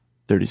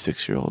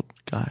 36-year-old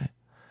guy.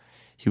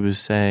 He was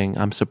saying,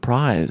 I'm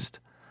surprised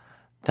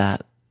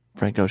that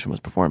Frank Ocean was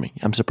performing.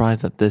 I'm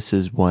surprised that this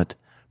is what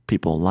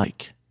people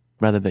like,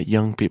 rather that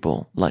young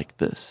people like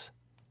this,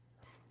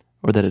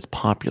 or that it's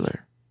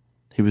popular.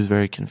 He was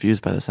very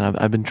confused by this. And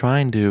I've been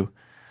trying to,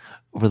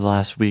 over the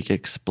last week,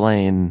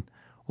 explain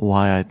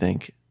why I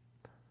think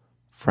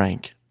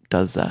Frank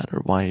does that, or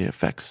why he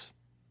affects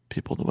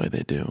people the way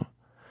they do.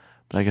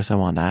 But I guess I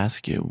wanted to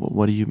ask you,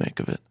 what do you make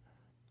of it?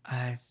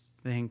 I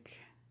think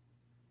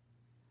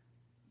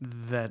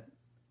that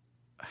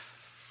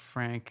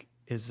Frank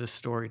is a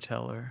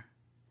storyteller,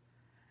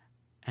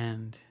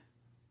 and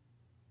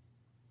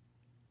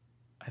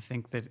I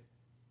think that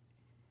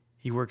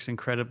he works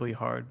incredibly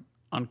hard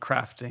on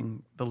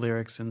crafting the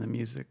lyrics and the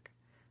music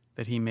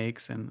that he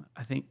makes. And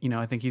I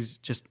think he's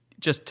just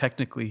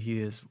technically, he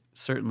is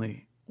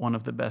certainly one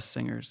of the best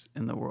singers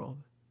in the world.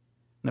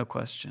 No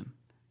question.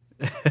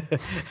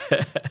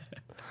 That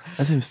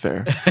seems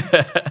fair.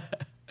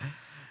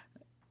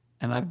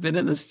 And I've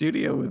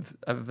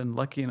been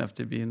lucky enough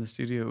to be in the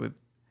studio with,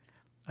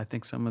 I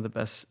think, some of the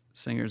best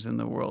singers in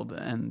the world.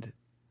 And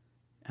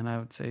I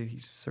would say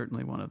he's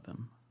certainly one of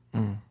them.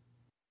 Mm.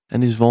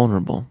 And he's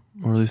vulnerable,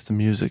 or at least the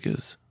music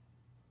is.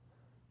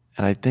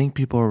 And I think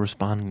people are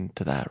responding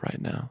to that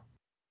right now.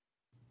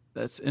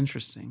 That's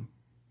interesting.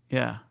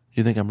 Yeah.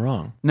 You think I'm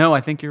wrong? No,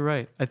 I think you're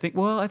right. I think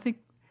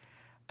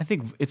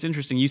it's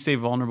interesting. You say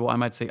vulnerable, I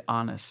might say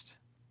honest.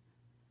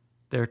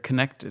 They're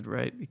connected,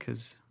 right?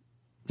 Because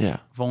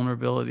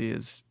vulnerability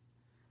is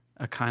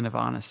a kind of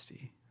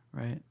honesty,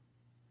 right?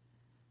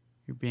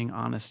 You're being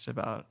honest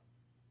about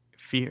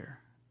fear,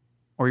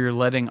 or you're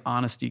letting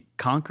honesty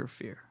conquer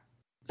fear.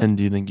 And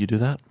do you think you do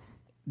that?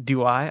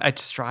 Do I? I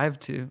strive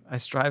to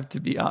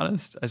be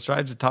honest. I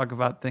strive to talk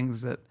about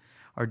things that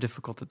are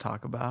difficult to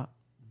talk about.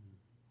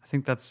 I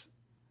think that's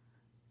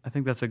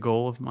a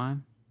goal of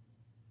mine.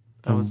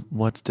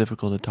 What's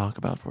difficult to talk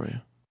about for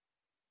you?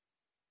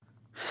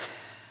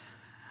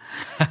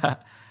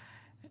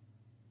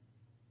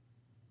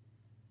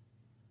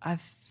 I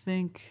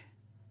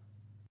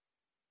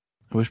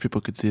wish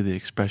people could see the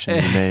expression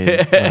you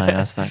made when I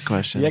asked that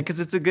question. Yeah, because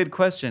it's a good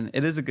question.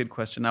 It is a good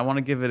question. I want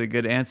to give it a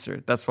good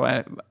answer. That's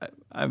why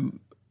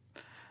I'm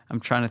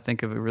trying to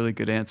think of a really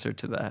good answer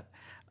to that.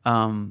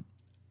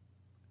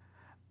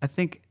 I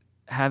think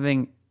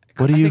having.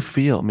 What do you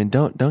feel? I mean,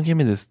 don't give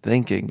me this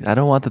thinking. I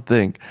don't want to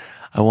think.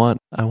 I want.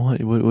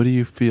 What do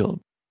you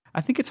feel? I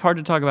think it's hard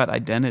to talk about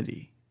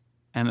identity,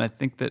 and I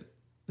think that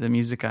the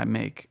music I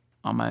make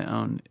on my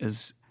own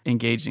is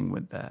engaging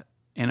with that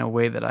in a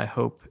way that I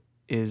hope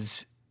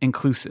is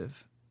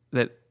inclusive,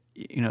 that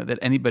that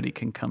anybody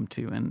can come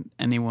to and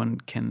anyone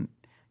can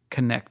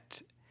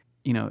connect.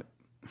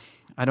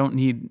 I don't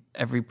need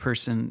every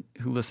person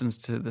who listens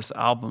to this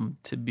album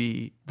to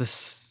be the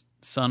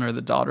son or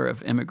the daughter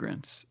of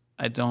immigrants.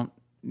 I don't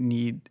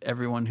need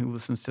everyone who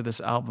listens to this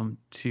album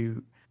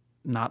to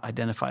not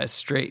identify as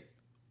straight,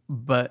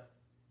 but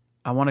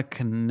I want to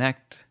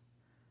connect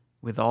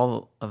with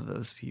all of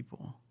those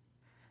people.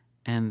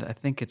 And I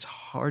think it's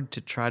hard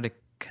to try to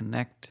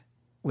connect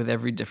with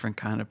every different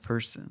kind of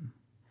person.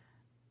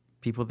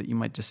 People that you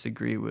might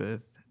disagree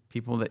with,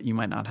 people that you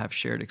might not have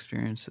shared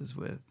experiences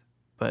with.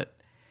 But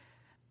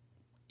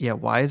yeah,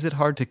 why is it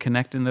hard to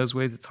connect in those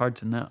ways? It's hard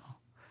to know.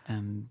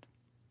 And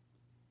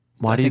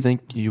why do you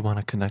think you want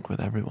to connect with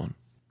everyone?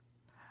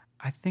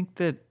 I think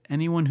that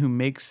anyone who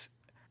makes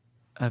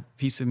a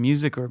piece of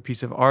music or a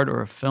piece of art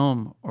or a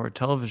film or a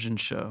television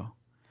show,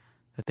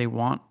 that they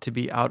want to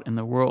be out in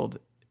the world,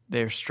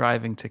 they're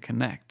striving to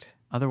connect.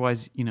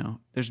 Otherwise,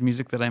 there's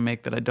music that I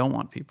make that I don't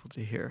want people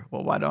to hear.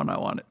 Well, why don't I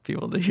want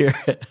people to hear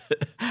it?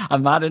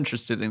 I'm not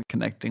interested in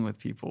connecting with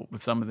people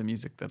with some of the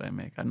music that I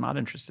make. I'm not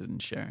interested in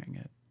sharing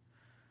it.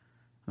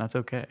 That's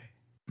okay.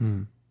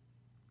 Mm.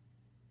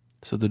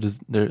 So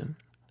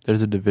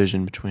there's a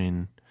division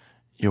between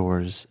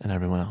yours and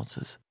everyone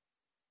else's.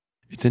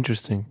 It's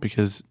interesting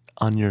because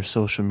on your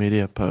social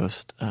media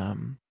post,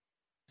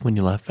 when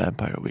you left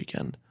Vampire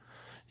Weekend,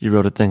 you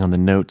wrote a thing on the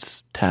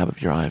notes tab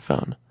of your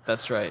iPhone.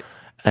 That's right.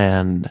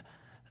 And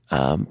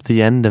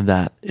the end of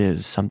that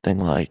is something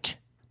like,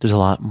 there's a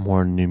lot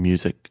more new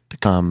music to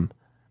come,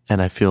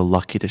 and I feel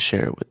lucky to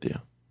share it with you.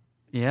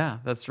 Yeah,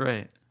 that's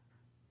right.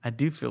 I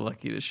do feel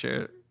lucky to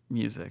share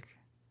music.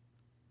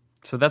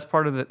 So that's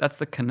part of that's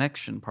the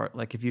connection part.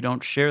 Like if you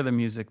don't share the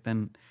music,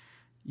 then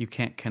you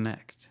can't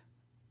connect.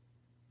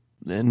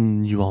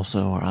 And you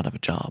also are out of a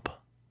job.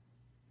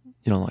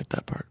 You don't like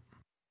that part.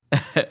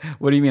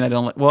 What do you mean I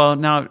don't like? Well,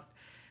 now,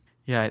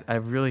 yeah, I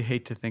really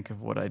hate to think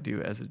of what I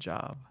do as a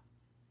job.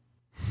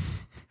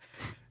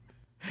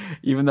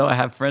 Even though I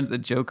have friends that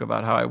joke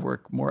about how I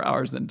work more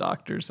hours than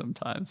doctors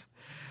sometimes.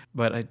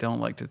 But I don't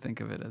like to think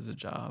of it as a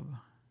job.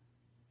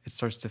 It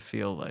starts to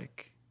feel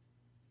like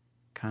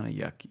kind of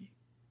yucky.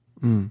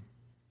 Mm.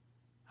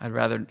 I'd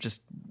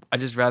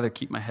rather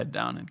keep my head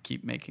down and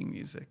keep making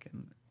music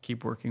and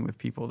keep working with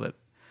people that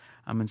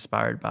I'm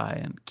inspired by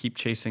and keep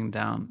chasing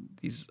down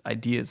these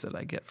ideas that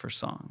I get for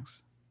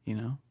songs,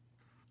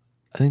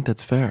 I think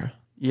that's fair.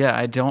 Yeah,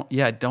 I don't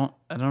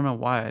know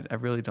why. I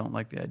really don't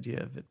like the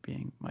idea of it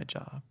being my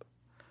job.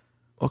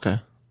 Okay.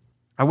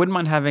 I wouldn't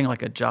mind having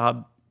like a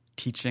job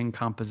teaching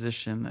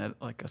composition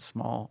at like a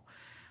small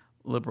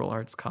liberal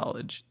arts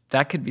college.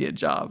 That could be a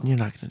job. You're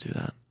not going to do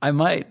that. I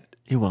might.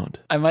 You won't.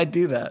 I might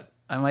do that.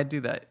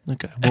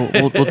 Okay.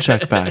 We'll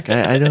check back.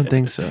 I don't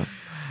think so.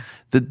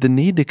 The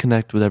need to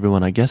connect with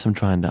everyone, I guess I'm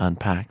trying to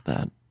unpack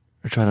that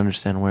or try to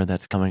understand where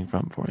that's coming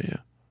from for you.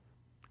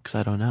 Because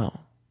I don't know.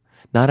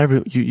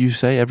 You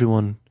say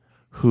everyone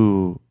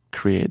who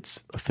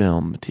creates a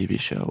film, a TV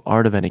show,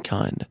 art of any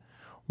kind,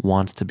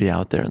 wants to be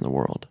out there in the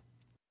world.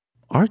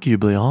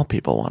 Arguably, all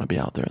people want to be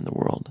out there in the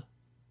world.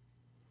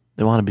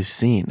 They want to be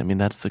seen. I mean,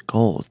 that's the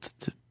goal, is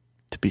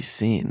to be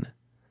seen,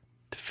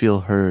 to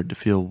feel heard, to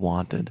feel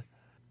wanted.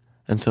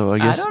 And so I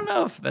guess... I don't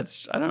know if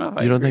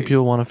I You don't agree. think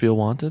people want to feel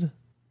wanted?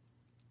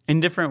 In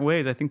different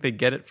ways. I think they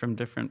get it from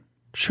different...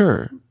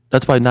 Sure.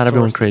 That's why not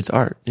everyone Sources. creates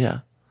art. Yeah.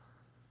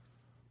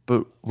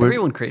 But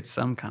Everyone creates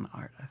some kind of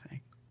art, I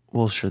think.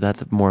 well, sure,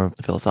 that's more of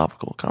a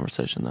philosophical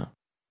conversation, though,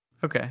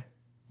 Okay.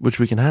 which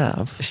we can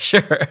have.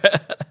 Sure.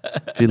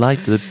 If you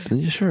liked it, then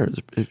yeah, sure.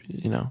 If,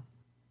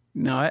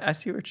 No, I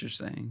see what you're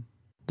saying.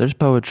 there's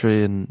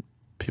poetry in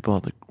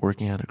people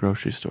working at a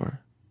grocery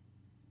store.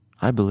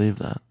 I believe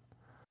that.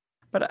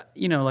 But,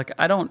 like,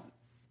 I don't...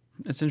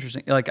 It's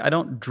interesting. Like, I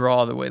don't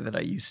draw the way that I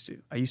used to.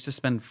 I used to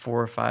spend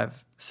 4 or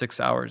 5, 6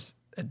 hours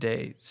a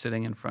day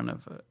sitting in front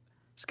of a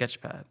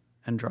sketch pad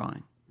and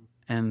drawing.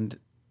 And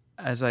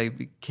as I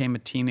became a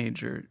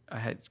teenager, I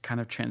had kind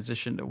of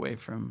transitioned away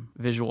from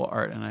visual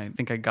art, and I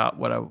think I got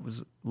what I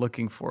was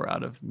looking for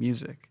out of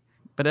music.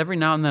 But every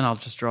now and then I'll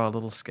just draw a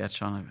little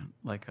sketch on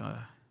like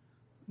a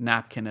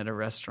napkin at a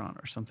restaurant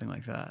or something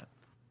like that.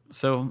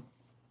 So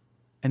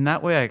in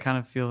that way, I kind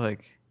of feel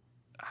like,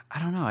 I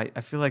don't know,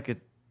 I feel like I'm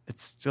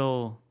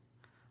still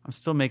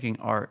making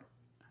art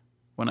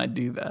when I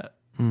do that.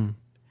 Mm.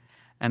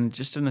 And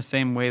just in the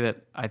same way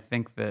that I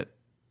think that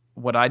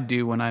what I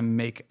do when I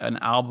make an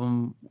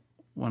album,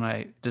 when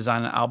I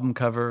design an album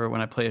cover, or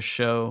when I play a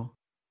show,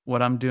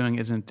 what I'm doing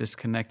isn't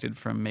disconnected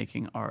from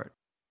making art.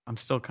 I'm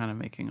still kind of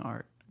making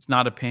art. It's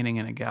not a painting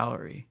in a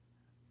gallery,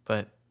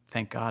 but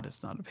thank God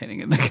it's not a painting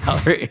in a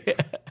gallery.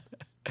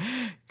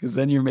 Because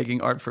then you're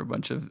making art for a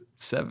bunch of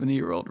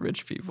 70-year-old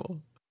rich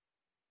people.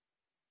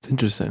 It's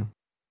interesting.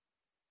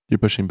 You're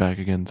pushing back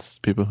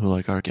against people who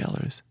like art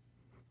galleries.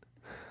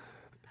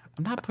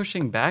 I'm not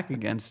pushing back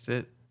against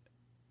it.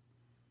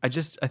 I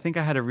think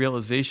I had a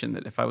realization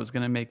that if I was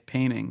going to make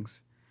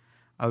paintings,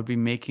 I would be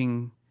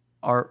making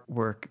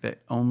artwork that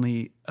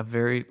only a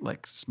very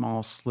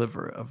small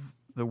sliver of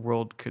the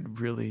world could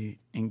really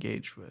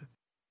engage with.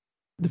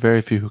 The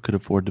very few who could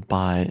afford to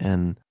buy,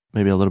 and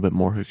maybe a little bit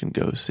more who can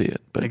go see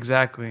it, but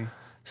Exactly.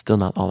 still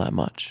not all that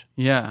much.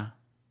 Yeah.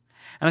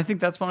 And I think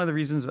that's one of the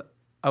reasons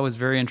I was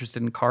very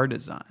interested in car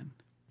design.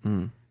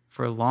 Mm.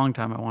 For a long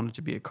time, I wanted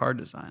to be a car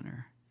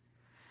designer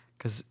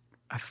because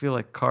I feel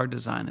like car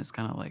design is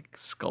kind of like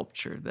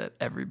sculpture that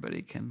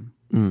everybody can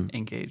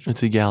engage with.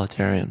 It's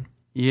egalitarian.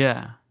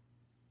 Yeah.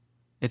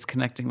 It's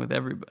connecting with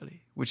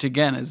everybody, which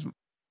again is,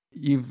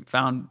 you've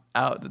found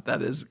out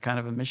that is kind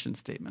of a mission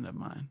statement of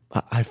mine.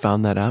 I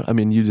found that out. I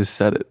mean, you just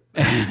said it.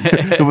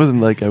 It wasn't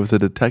like I was a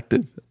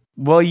detective.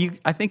 Well,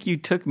 I think you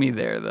took me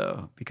there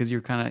though, because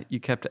you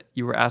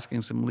were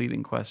asking some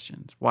leading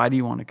questions. Why do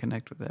you want to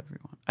connect with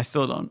everyone? I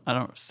still don't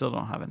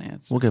have an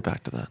answer. We'll get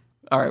back to that.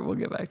 All right, we'll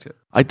get back to it.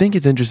 I think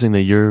it's interesting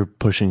that you're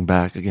pushing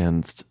back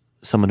against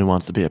someone who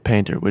wants to be a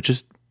painter, which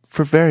is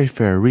for very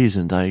fair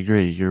reasons. I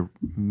agree. You're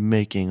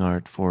making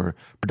art for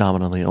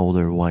predominantly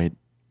older, white,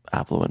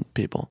 affluent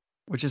people.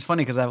 Which is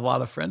funny because I have a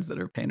lot of friends that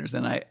are painters,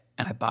 and I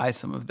buy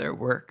some of their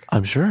work.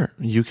 I'm sure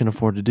you can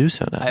afford to do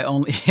so now. I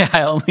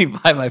only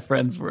buy my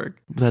friends'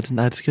 work.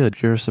 That's good.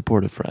 You're a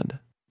supportive friend.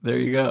 There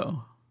you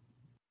go.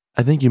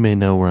 I think you may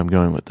know where I'm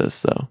going with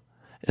this, though,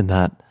 in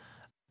that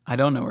I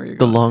don't know where you're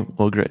going.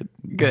 well, great.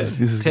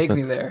 Good. Take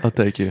me there. I'll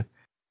take you.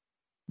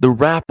 The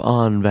rap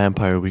on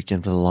Vampire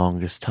Weekend for the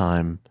longest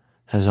time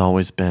has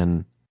always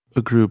been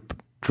a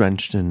group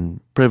drenched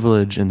in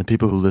privilege, and the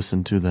people who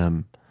listen to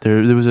them,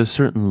 there was a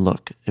certain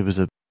look. It was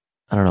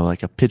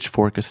like a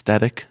pitchfork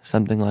aesthetic,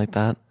 something like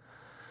that.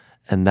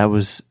 And that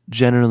was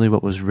generally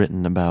what was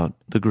written about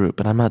the group.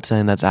 And I'm not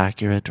saying that's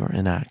accurate or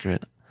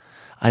inaccurate.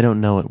 I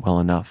don't know it well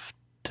enough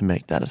to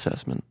make that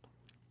assessment.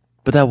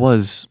 But that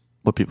was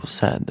what people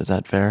said. Is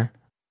that fair?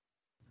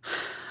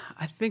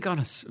 I think on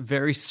a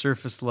very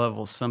surface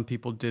level, some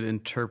people did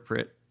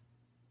interpret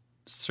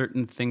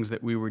certain things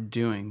that we were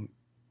doing,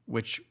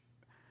 which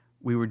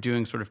we were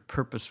doing sort of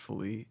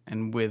purposefully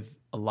and with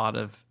a lot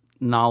of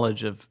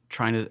knowledge of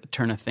trying to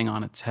turn a thing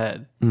on its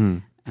head.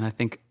 Mm. And I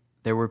think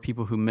there were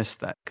people who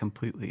missed that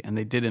completely, and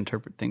they did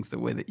interpret things the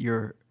way that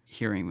you're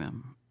hearing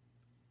them,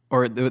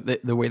 or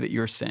the way that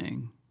you're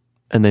saying.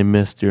 And they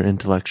missed your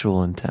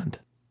intellectual intent.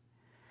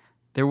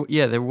 There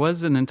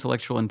was an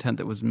intellectual intent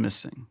that was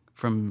missing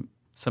from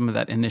some of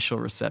that initial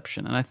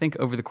reception. And I think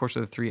over the course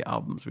of the 3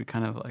 albums, we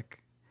kind of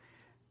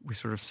we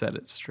sort of set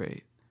it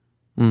straight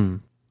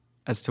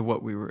as to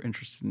what we were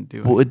interested in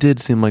doing. Well, it did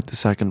seem like the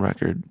second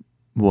record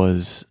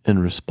was in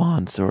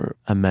response or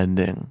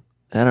amending.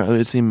 I don't know,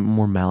 it seemed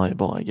more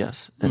malleable, I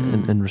guess,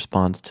 in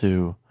response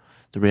to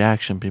the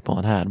reaction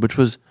people had, which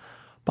was,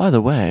 by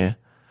the way,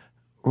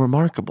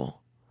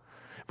 remarkable.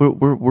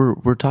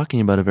 We're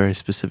talking about a very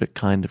specific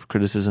kind of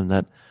criticism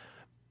that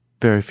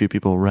very few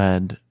people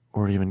read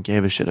or even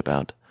gave a shit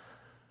about.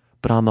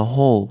 But on the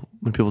whole,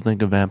 when people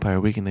think of Vampire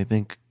Weekend, they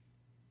think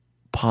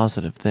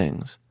positive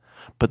things.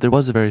 But there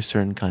was a very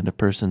certain kind of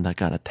person that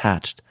got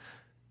attached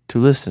to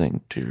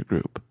listening to your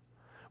group,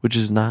 which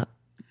is not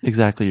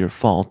exactly your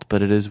fault,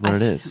 but it is what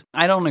it is.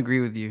 I don't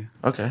agree with you.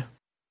 Okay.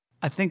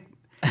 I think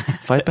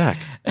Fight back.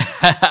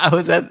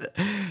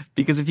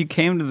 because if you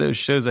came to those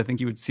shows, I think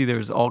you would see there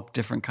was all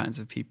different kinds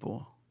of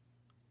people.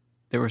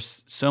 There were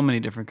so many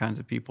different kinds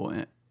of people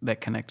that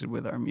connected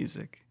with our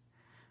music.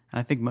 And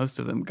I think most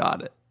of them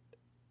got it.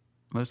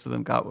 Most of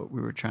them got what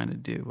we were trying to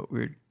do,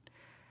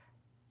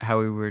 how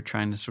we were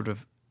trying to sort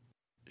of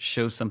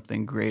show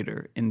something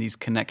greater in these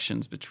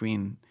connections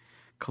between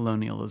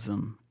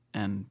colonialism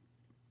and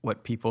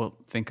what people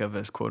think of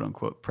as quote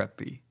unquote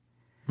preppy.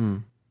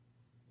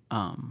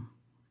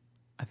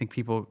 I think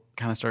people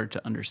kind of started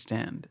to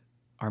understand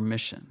our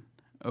mission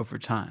over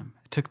time.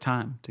 It took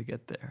time to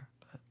get there,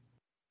 but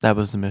That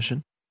was the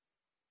mission?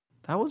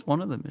 that was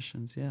one of the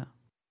missions. Yeah.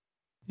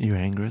 You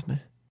angry with me?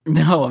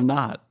 No, I'm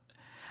not.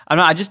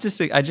 I just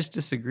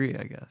disagree.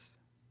 I guess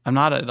I'm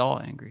not at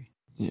all angry.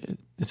 Yeah,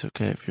 it's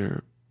okay if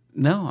you're...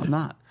 No, I'm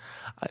not.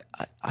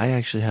 I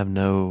actually have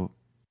no...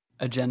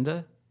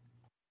 Agenda?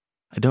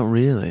 I don't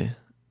really.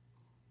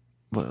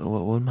 What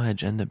would my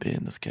agenda be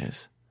in this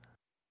case?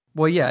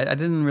 Well, yeah, I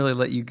didn't really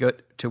let you go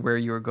to where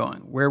you were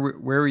going. Where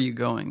are you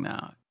going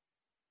now?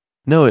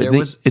 No, There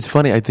it's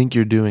funny.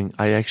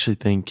 I actually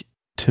think,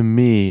 to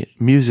me,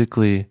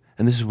 musically,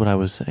 and this is what I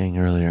was saying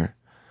earlier,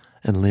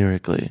 and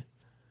lyrically,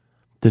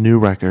 the new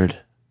record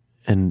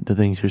and the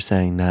things you're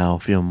saying now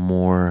feel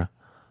more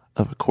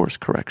of a course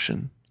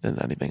correction than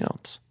anything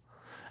else.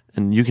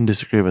 And you can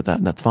disagree with that,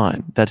 and that's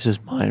fine. That's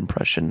just my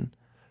impression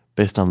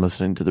based on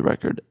listening to the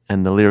record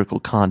and the lyrical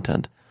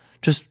content.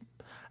 Just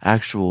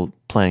actual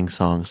playing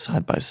songs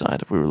side by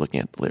side if we were looking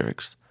at the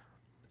lyrics.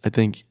 I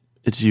think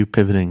it's you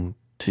pivoting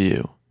to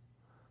you.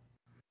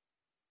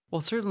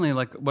 Well, certainly,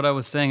 like what I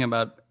was saying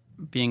about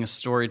being a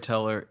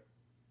storyteller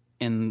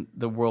in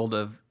the world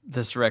of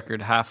this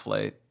record, Half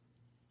Light,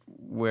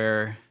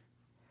 where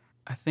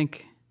I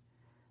think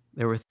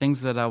there were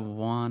things that I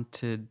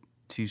wanted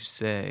to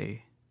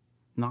say.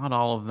 Not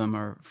all of them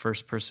are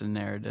first-person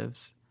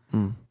narratives,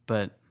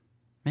 but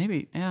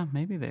maybe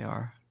they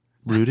are.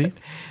 Rudy?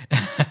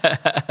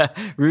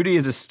 Rudy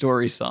is a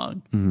story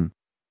song. Mm-hmm.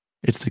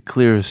 It's the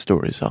clearest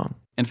story song.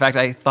 In fact,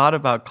 I thought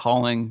about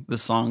calling the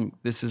song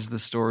 "This is the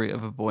Story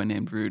of a Boy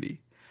Named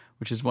Rudy,"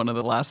 which is one of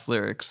the last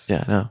lyrics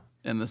Yeah, I know.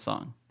 in the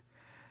song.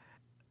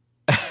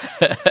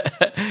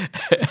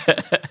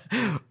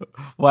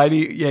 Why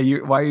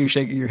are you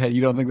shaking your head?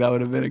 You don't think that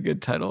would have been a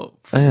good title?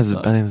 I think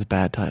it's a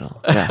bad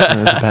title. Yeah, I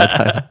think it's a bad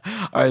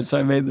title. All right, so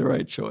I made the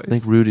right choice. I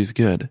think Rudy's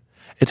good.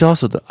 It's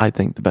also, I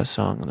think, the best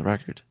song on the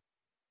record.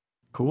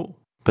 Cool.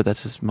 But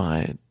that's just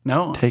my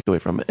No,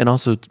 takeaway from it. And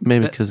also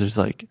maybe because there's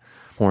like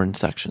horn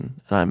section,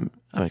 and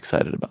I'm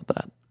excited about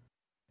that.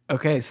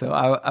 okay, so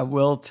I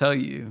will tell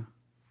you,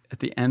 at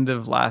the end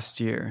of last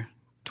year,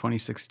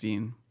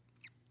 2016,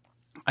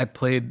 I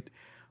played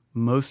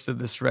most of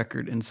this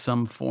record in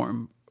some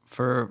form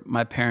for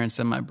my parents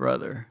and my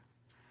brother.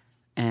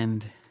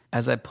 And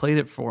as I played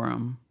it for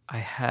them, I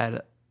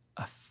had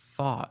a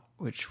thought,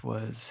 which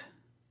was,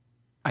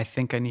 I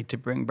think I need to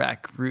bring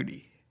back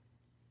Rudy,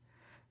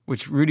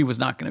 which Rudy was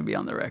not going to be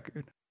on the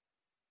record.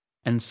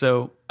 And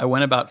so I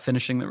went about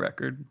finishing the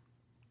record,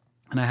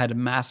 and I had a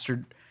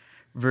mastered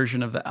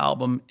version of the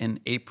album in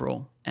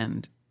April,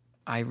 and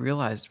I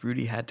realized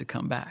Rudy had to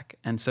come back.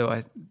 And so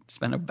I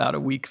spent about a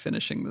week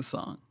finishing the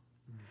song,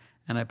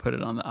 and I put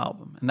it on the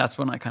album. And that's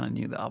when I kind of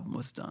knew the album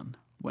was done,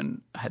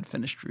 when I had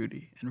finished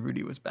Rudy, and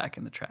Rudy was back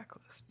in the track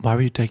list. Why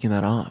were you taking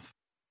that off?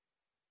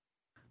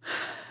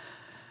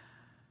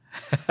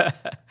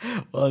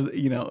 Well,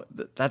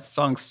 that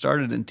song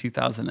started in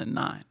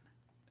 2009.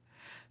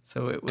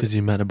 So it was... Because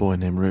you met a boy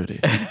named Rudy.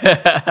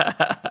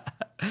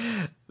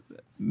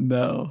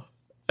 No.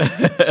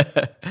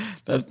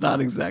 That's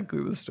not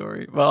exactly the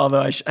story. Well,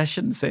 although I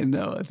shouldn't say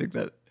no. I think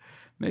that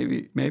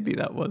maybe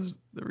that was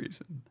the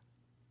reason.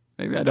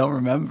 Maybe I don't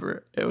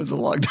remember. It was a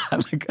long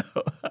time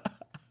ago.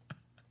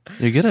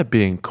 You're good at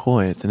being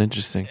coy. It's an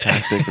interesting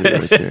tactic of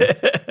yours here.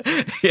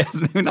 Yes,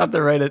 maybe not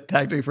the right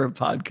tactic for a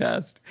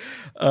podcast.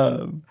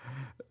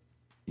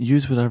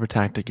 Use whatever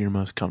tactic you're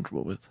most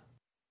comfortable with.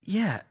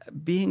 Yeah,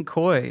 being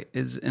coy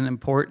is an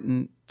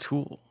important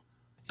tool,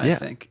 I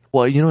think.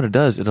 Well, you know what it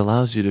does? It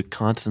allows you to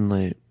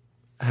constantly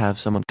have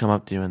someone come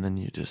up to you and then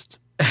you just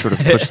sort of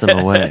push them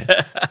away.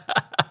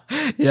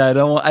 Yeah, I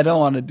don't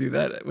want to do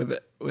that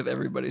with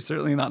everybody.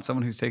 Certainly not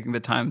someone who's taking the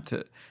time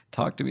to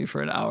talk to me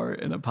for an hour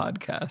in a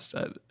podcast.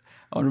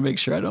 I want to make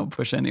sure I don't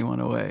push anyone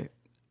away.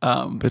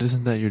 But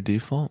isn't that your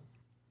default?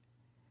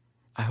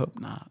 I hope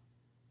not.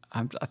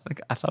 I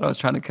thought I was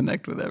trying to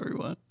connect with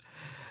everyone.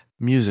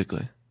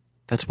 Musically.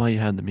 That's why you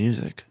had the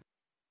music.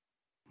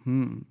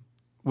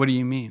 What do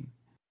you mean?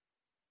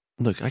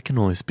 Look, I can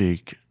only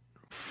speak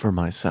for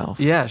myself.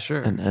 Yeah,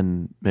 sure.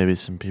 And maybe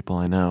some people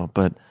I know.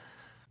 But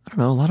I don't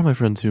know, a lot of my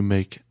friends who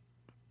make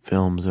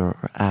films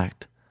or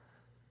act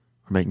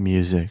or make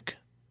music,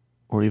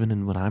 or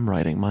even when I'm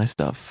writing my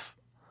stuff,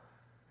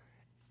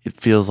 it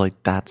feels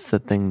like that's the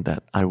thing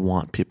that I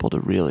want people to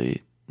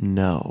really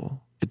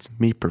know. It's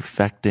me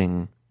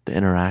perfecting the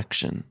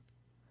interaction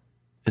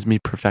is me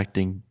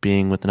perfecting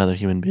being with another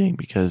human being,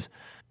 because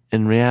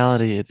in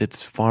reality,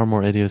 it's far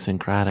more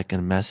idiosyncratic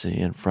and messy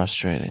and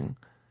frustrating.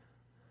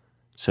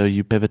 So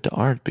you pivot to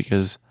art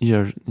because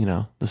you're,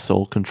 the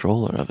sole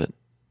controller of it.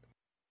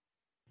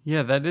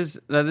 Yeah, that is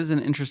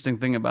an interesting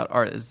thing about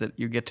art, is that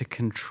you get to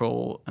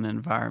control an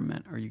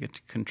environment, or you get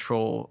to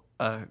control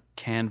a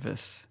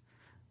canvas,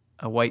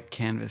 a white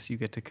canvas. You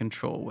get to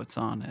control what's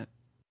on it.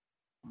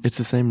 It's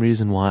the same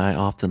reason why I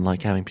often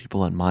like having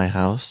people at my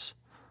house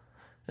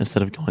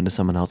instead of going to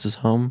someone else's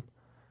home.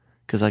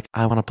 Because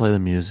I want to play the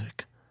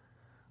music.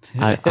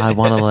 I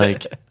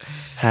want to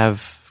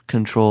have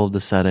control of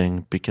the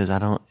setting, because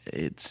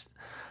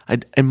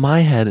in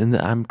my head, and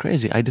I'm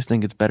crazy, I just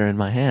think it's better in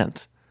my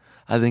hands.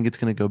 I think it's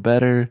going to go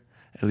better,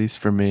 at least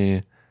for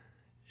me,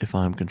 if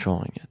I'm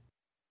controlling it.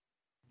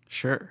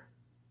 Sure.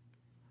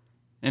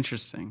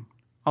 Interesting.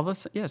 Although,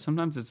 yeah,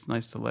 sometimes it's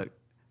nice to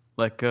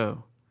let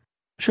go.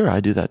 Sure,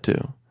 I do that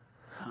too.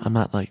 I'm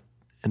not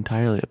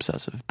entirely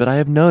obsessive, but I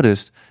have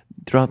noticed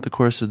throughout the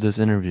course of this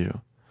interview,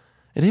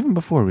 and even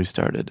before we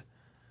started,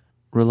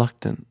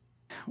 reluctant.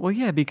 Well,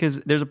 yeah, because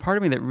there's a part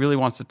of me that really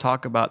wants to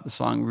talk about the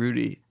song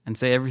Rudy and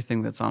say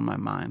everything that's on my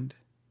mind.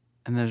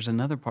 And there's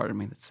another part of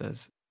me that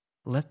says,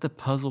 let the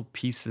puzzle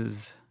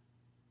pieces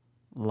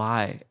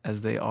lie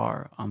as they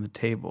are on the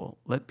table.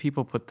 Let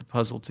people put the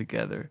puzzle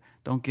together.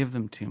 Don't give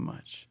them too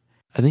much.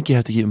 I think you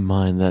have to keep in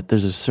mind that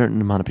there's a certain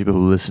amount of people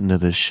who listen to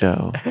this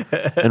show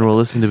and will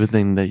listen to the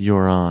thing that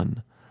you're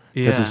on.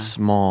 Yeah. That's a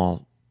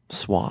small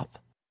swath.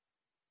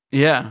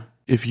 Yeah.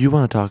 If you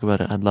want to talk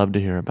about it, I'd love to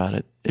hear about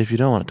it. If you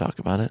don't want to talk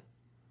about it,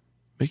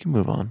 we can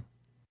move on.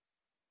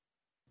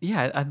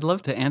 Yeah, I'd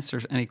love to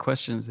answer any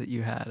questions that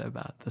you had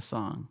about the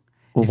song.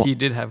 Well, if you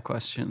did have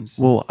questions.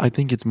 Well, I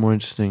think it's more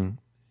interesting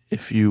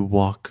if you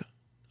walk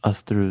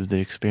us through the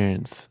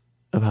experience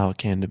of how it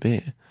came to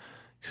be.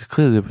 Because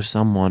clearly there was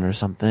someone or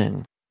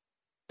something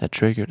that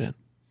triggered it.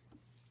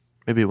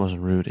 Maybe it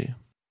wasn't Rudy.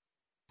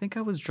 I think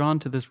I was drawn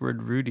to this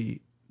word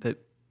Rudy, that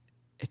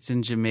it's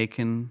in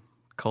Jamaican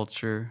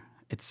culture.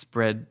 It's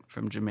spread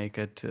from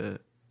Jamaica to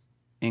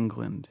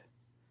England,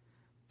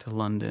 to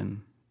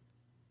London.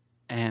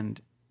 And,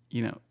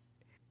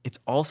 it's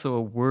also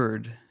a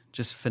word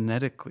just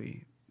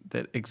phonetically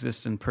that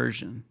exists in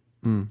Persian.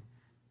 Mm.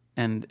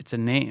 And it's a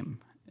name.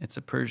 It's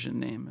a Persian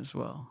name as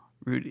well,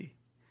 Rudy.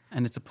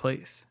 And it's a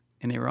place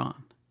in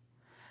Iran.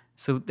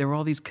 So there were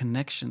all these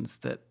connections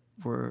that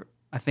were,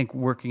 I think,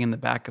 working in the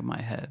back of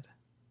my head.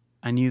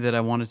 I knew that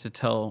I wanted to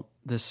tell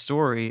this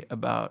story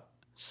about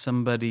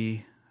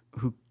somebody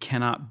who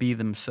cannot be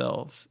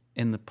themselves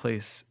in the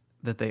place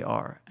that they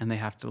are, and they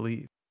have to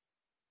leave.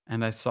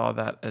 And I saw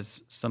that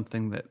as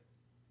something that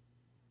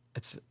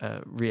it's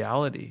a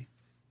reality.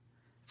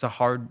 It's a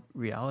hard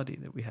reality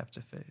that we have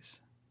to face.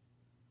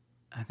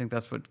 I think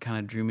that's what kind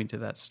of drew me to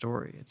that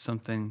story. It's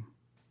something,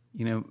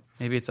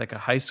 maybe it's like a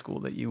high school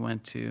that you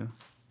went to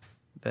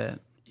that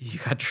you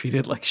got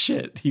treated like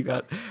shit. You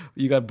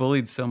got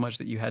bullied so much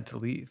that you had to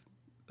leave.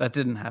 That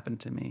didn't happen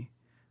to me,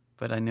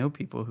 but I know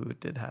people who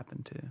it did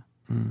happen to.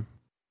 Mm.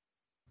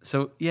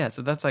 So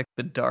that's like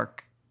the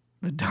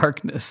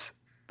darkness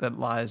that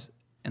lies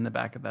in the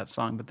back of that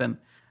song. But then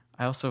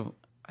I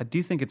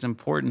do think it's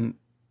important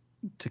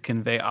to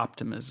convey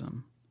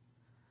optimism.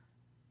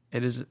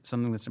 It is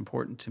something that's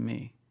important to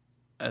me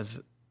as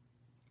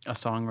a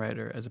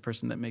songwriter, as a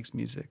person that makes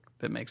music,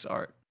 that makes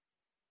art.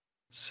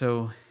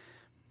 So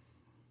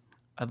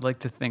I'd like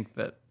to think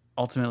that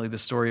ultimately the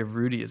story of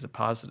Rudy is a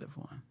positive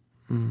one.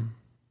 Mm.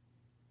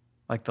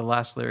 Like the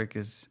last lyric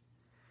is,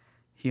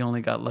 he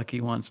only got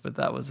lucky once, but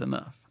that was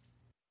enough.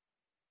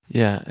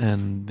 Yeah,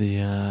 and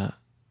the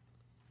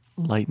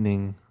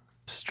lightning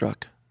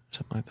struck,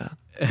 something like that.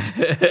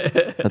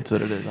 That's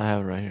what it is. I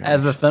have it right here.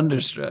 As the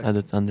thunderstruck. As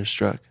the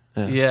thunderstruck.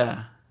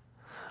 Yeah.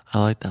 I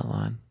like that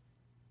line.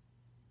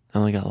 I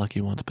only got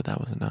lucky once, but that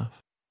was enough.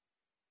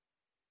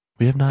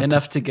 We have not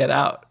enough to get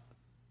out.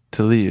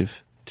 To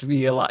leave. To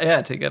be alive.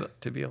 Yeah,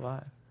 to be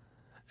alive.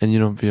 And you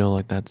don't feel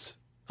like that's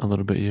a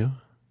little bit you?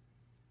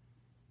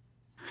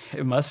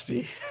 It must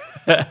be.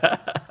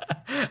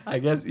 I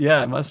guess,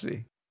 yeah, it must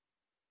be.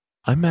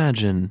 I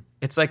imagine.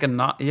 It's like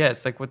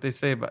it's like what they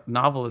say about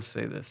novelists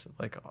say this.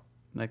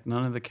 Like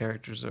none of the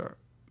characters are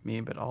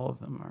me, but all of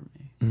them are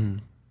me. Mm.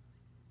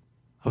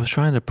 I was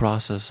trying to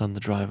process on the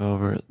drive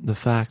over the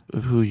fact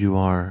of who you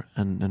are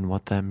and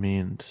what that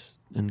means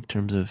in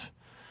terms of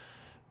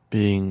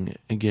being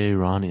a gay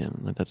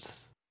Iranian.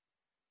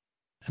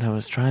 And I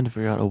was trying to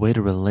figure out a way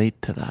to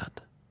relate to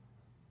that,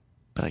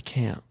 but I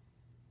can't.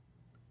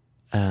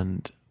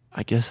 And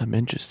I guess I'm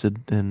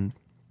interested in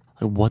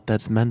what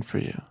that's meant for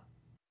you.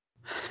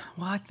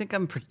 Well, I think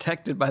I'm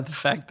protected by the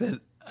fact that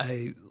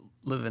I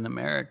live in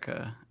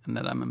America and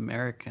that I'm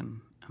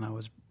American and I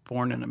was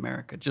born in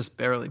America, just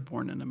barely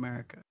born in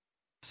America.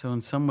 So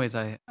in some ways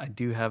I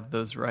do have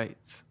those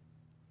rights,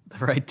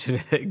 the right to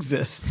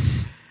exist.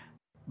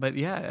 But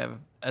yeah,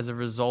 as a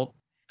result,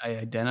 I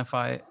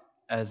identify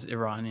as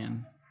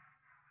Iranian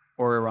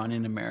or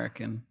Iranian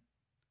American.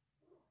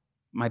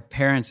 My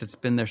parents, it's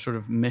been their sort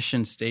of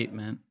mission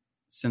statement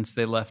since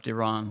they left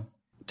Iran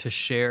to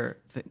share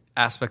the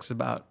aspects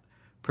about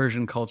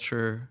Persian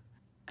culture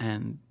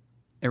and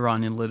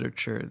Iranian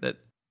literature that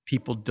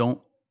people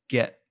don't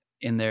get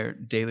in their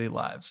daily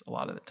lives a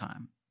lot of the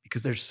time,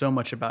 because there's so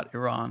much about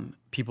Iran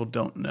people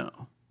don't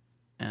know.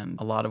 And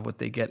a lot of what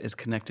they get is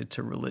connected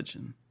to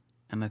religion.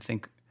 And I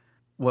think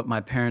what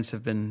my parents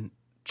have been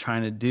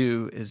trying to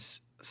do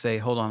is say,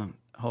 hold on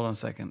a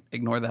second,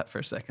 ignore that for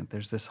a second.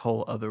 There's this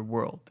whole other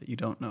world that you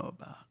don't know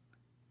about.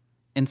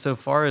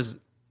 Insofar as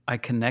I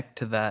connect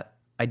to that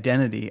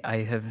identity,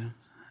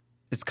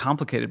 it's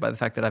complicated by the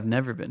fact that I've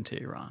never been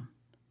to Iran,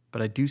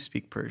 but I do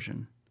speak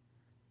Persian.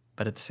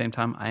 But at the same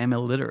time, I am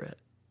illiterate.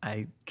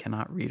 I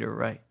cannot read or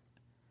write.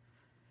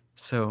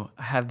 So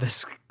I have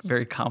this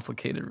very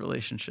complicated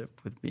relationship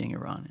with being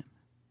Iranian.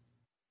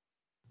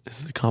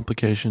 Is the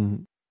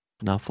complication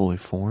not fully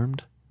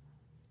formed?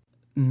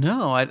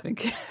 No, I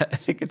think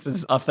it's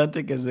as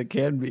authentic as it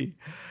can be.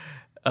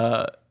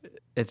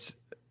 It's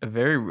a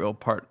very real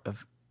part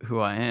of who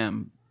I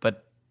am,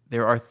 but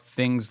there are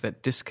things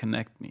that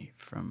disconnect me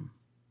from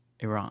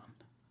Iran.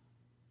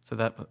 So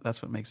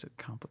that's what makes it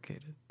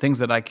complicated. Things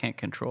that I can't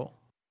control.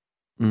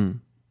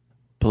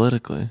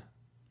 Politically?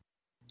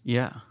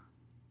 Yeah.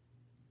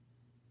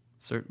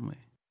 Certainly.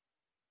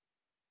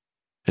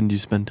 And do you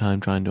spend time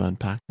trying to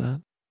unpack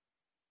that?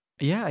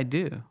 Yeah, I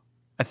do.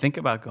 I think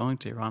about going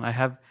to Iran. I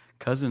have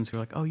cousins who are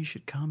like, oh, you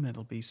should come.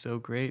 It'll be so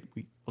great.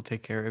 We'll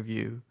take care of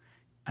you.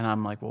 And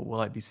I'm like, well, will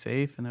I be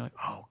safe? And they're like,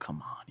 oh,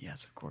 come on.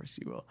 Yes, of course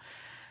you will.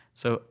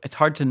 So it's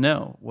hard to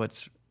know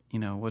what's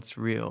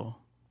real.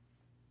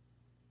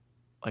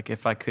 Like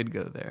if I could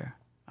go there,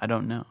 I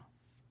don't know.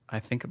 I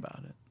think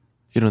about it.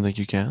 You don't think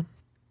you can?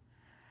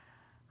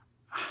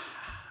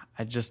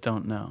 I just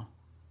don't know.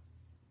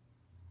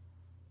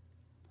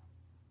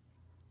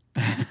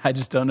 I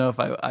just don't know if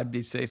I'd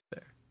be safe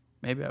there.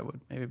 Maybe I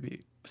would. Maybe I'd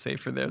be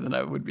safer there than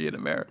I would be in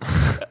America.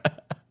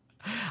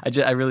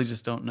 I really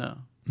just don't know.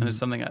 And it's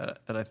something that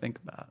I think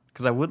about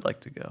because I would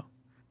like to go.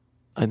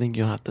 I think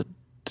you'll have to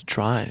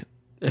try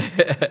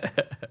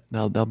it.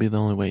 That'll be the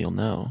only way you'll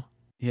know.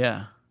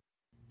 Yeah.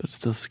 But it's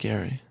still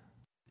scary.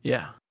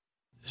 Yeah.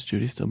 Is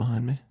Judy still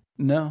behind me?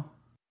 No.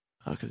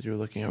 Oh, because you were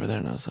looking over there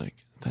and I was like,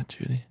 is that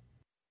Judy?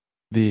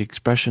 The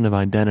expression of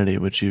identity,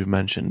 which you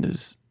mentioned,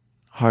 is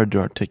hard to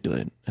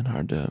articulate and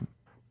hard to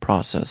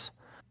process.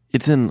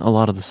 It's in a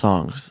lot of the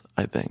songs,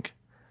 I think.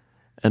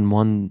 And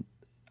one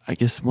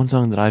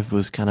song that I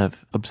was kind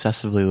of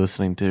obsessively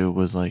listening to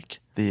was like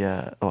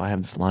I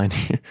have this line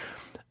here,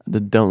 the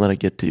Don't Let It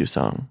Get to You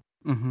song.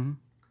 Mm-hmm.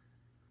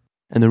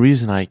 And the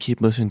reason I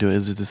keep listening to it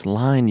is there's this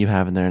line you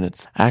have in there, and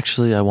it's,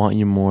 actually, I want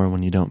you more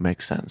when you don't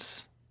make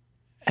sense.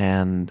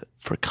 And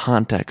for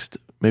context,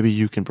 maybe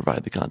you can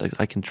provide the context.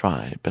 I can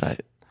try,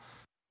 but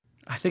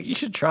I think you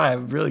should try.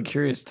 I'm really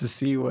curious to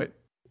see what...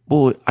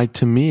 Well,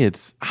 to me,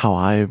 it's how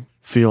I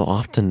feel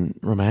often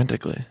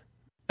romantically.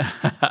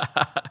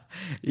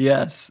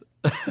 Yes,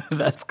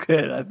 that's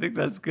good. I think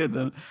that's good.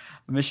 The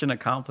mission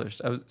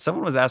accomplished.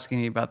 Someone was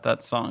asking me about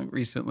that song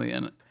recently,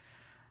 and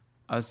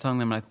I was telling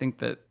them I think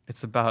that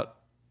it's about,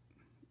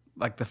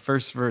 like the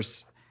first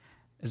verse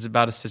is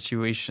about a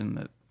situation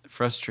that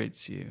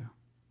frustrates you.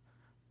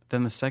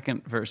 Then the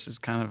second verse is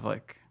kind of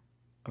like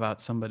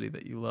about somebody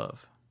that you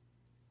love.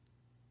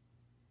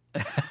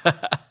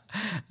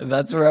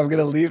 That's where I'm going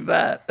to leave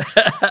that.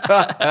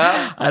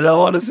 I don't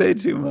want to say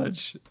too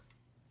much.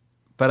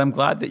 But I'm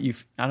glad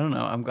that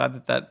I'm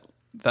glad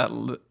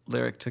that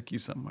lyric took you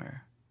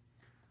somewhere.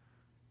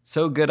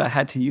 So good, I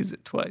had to use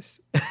it twice.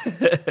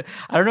 I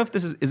don't know if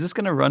is this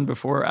going to run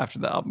before or after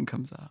the album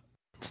comes out?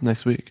 It's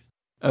next week.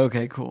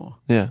 Okay, cool.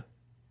 Yeah.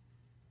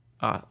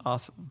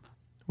 Awesome.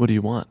 What do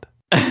you want?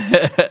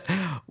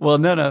 Well,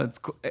 no,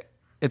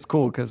 it's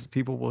cool because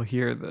people will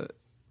hear the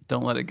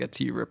Don't Let It Get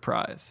to You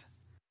reprise.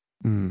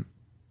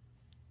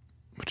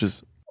 Which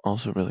is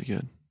also really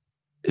good.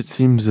 It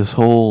seems this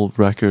whole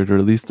record, or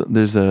at least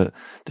there's a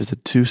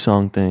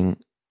 2-song thing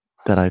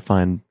that I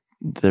find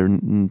they're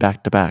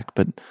back to back,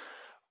 but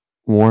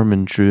Warm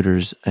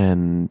Intruders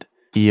and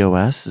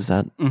EOS, is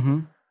that?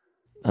 Mm-hmm.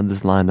 And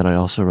this line that I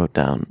also wrote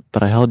down.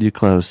 But I held you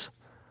close,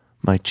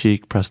 my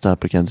cheek pressed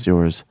up against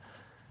yours,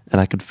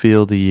 and I could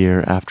feel the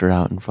year after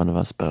out in front of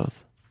us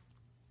both.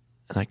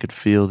 And I could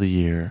feel the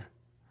year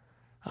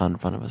out in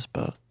front of us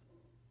both.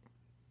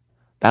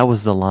 That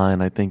was the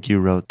line I think you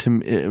wrote to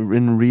me,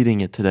 in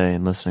reading it today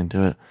and listening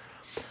to it.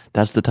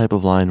 That's the type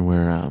of line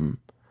where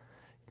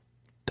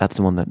that's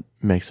the one that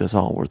makes this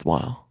all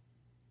worthwhile.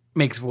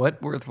 Makes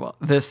what worthwhile?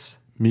 This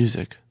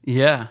music.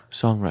 Yeah.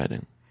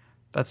 Songwriting.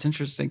 That's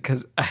interesting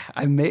because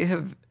I may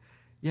have,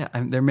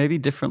 there may be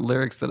different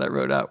lyrics that I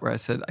wrote out where I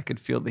said I could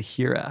feel the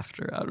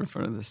hereafter out in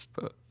front of us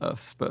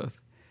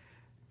both.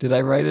 Did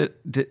I write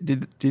it?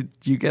 Did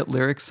you get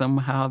lyrics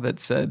somehow that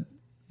said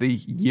the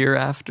year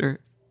after?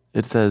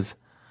 It says,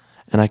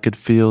 and I could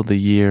feel the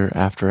year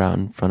after out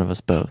in front of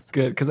us both.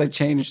 Good, because I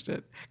changed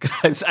it.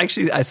 Because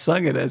I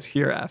sung it as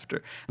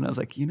hereafter. And I was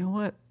like, you know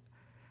what?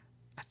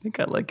 I think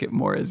I like it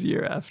more as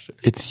year after.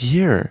 It's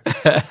year.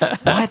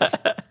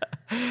 What?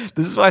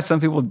 This is why some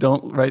people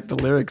don't write the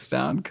lyrics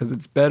down, because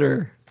it's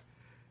better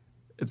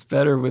It's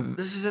better with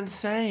This is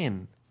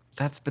insane.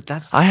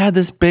 that's I had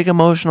this big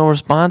emotional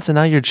response, and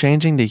now you're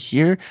changing to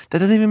here? That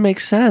doesn't even make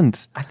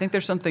sense. I think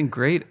there's something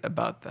great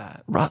about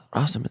that.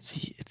 Rostam,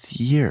 it's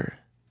here.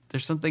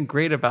 There's something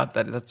great about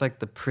that. That's like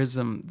the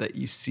prism that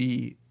you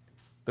see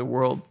the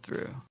world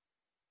through.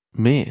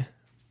 Me.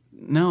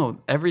 No,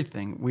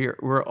 everything.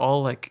 We're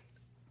all like,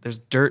 there's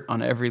dirt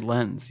on every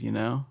lens, you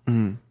know?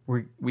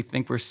 We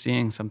think we're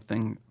seeing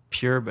something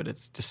pure, but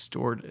it's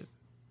distorted.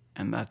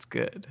 And that's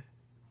good.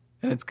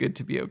 And it's good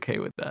to be okay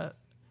with that.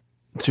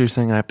 So you're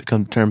saying I have to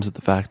come to terms with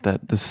the fact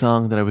that the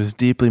song that I was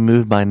deeply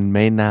moved by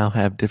may now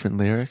have different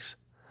lyrics?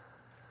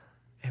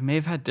 It may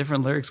have had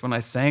different lyrics when I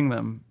sang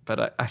them,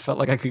 but I felt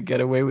like I could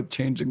get away with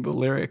changing the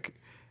lyric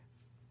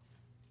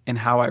in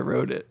how I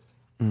wrote it.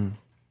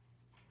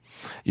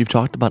 You've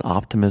talked about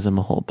optimism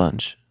a whole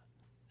bunch,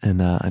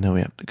 and I know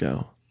we have to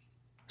go.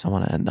 So I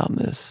want to end on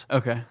this.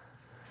 Okay.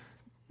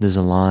 There's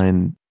a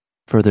line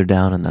further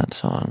down in that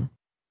song,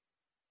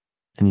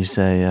 and you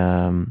say,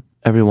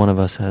 every one of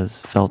us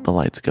has felt the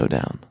lights go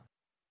down.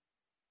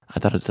 I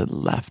thought it said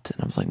left,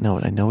 and I was like, no,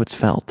 I know it's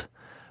felt.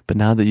 But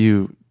now that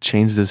you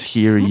changed this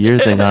year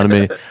thing on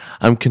me,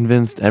 I'm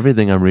convinced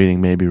everything I'm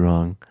reading may be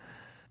wrong.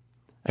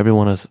 Every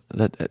one of us,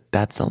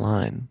 that's the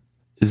line.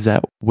 Is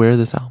that where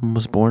this album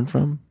was born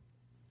from?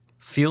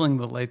 Feeling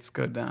the lights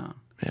go down.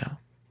 Yeah.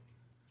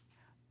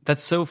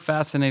 That's so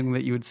fascinating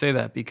that you would say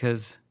that,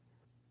 because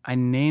I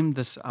named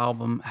this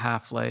album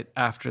Half Light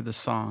after the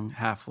song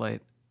Half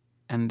Light.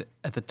 And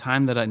at the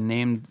time that I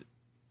named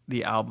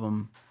the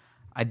album,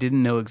 I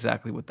didn't know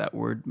exactly what that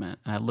word meant.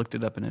 And I looked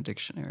it up in a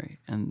dictionary.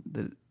 And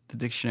the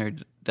dictionary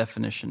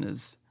definition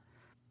is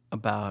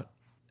the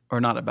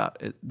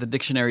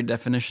dictionary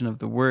definition of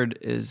the word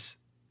is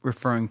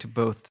referring to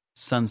both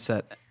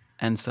sunset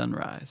and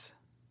sunrise.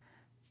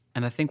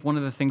 And I think one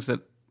of the things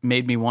that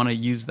made me want to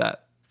use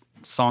that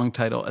song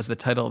title as the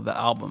title of the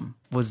album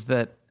was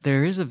that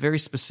there is a very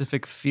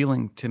specific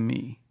feeling to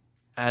me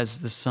as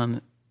the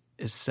sun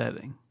is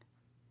setting.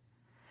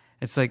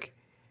 It's like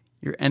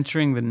you're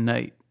entering the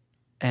night,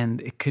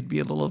 and it could be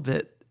a little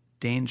bit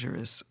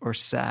dangerous or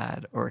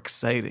sad or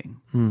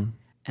exciting.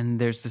 And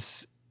there's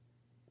this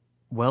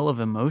well of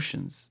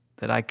emotions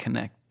that I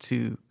connect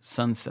to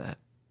sunset.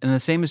 And the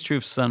same is true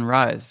of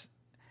sunrise.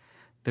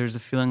 There's a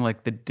feeling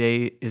like the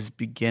day is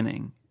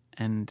beginning,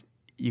 and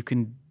you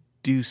can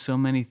do so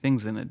many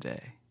things in a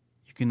day.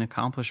 You can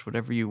accomplish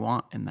whatever you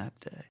want in that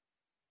day.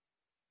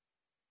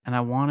 And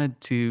I wanted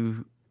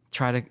to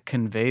try to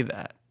convey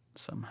that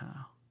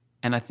somehow.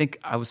 And I think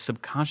I was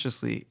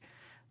subconsciously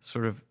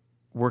sort of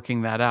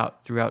working that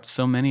out throughout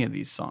so many of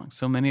these songs.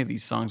 So many of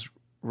these songs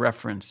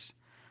reference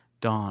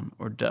dawn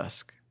or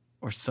dusk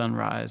or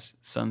sunrise,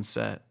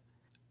 sunset.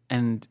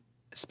 And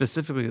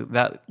specifically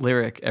that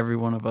lyric, every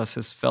one of us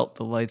has felt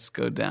the lights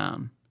go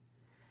down.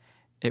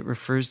 It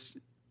refers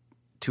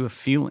to a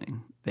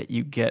feeling that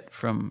you get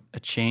from a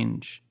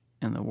change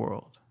in the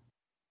world.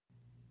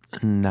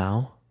 And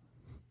now?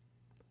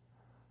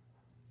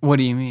 What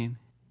do you mean?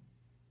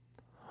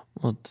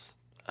 Well, it's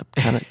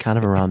kind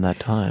of around that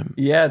time.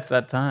 Yeah, it's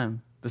that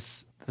time. The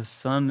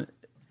sun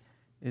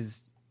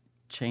is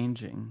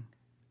changing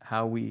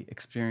how we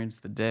experience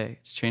the day.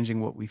 It's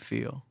changing what we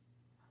feel.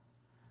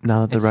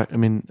 Now that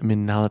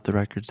now that the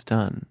record's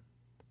done,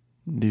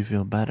 do you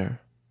feel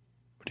better?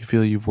 Or do you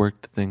feel you've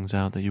worked the things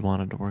out that you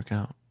wanted to work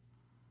out?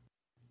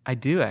 I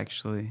do,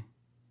 actually.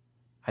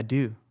 I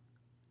do.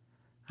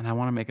 And I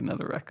want to make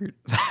another record.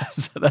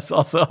 That's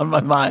also on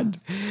my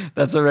mind.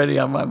 That's already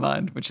on my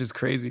mind, which is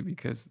crazy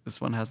because this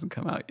one hasn't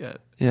come out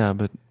yet. Yeah,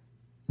 but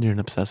you're an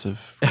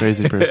obsessive,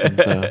 crazy person,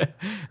 so...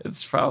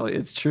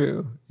 It's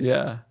true.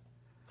 Yeah.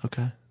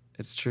 Okay.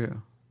 It's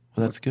true.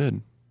 Well, that's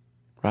good.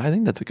 Right? I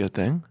think that's a good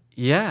thing.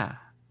 Yeah.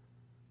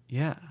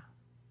 Yeah.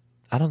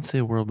 I don't see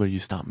a world where you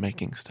stop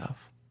making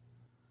stuff.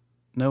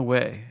 No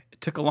way. It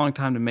took a long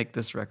time to make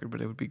this record, but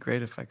it would be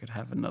great if I could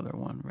have another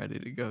one ready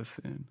to go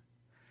soon.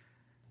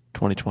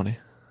 2020.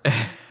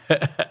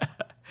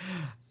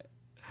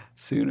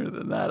 Sooner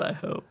than that, I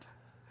hope.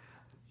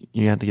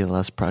 You have to get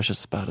less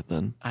precious about it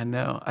then. I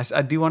know.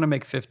 I do want to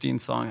make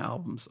 15-song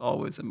albums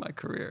always in my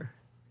career.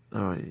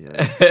 Oh,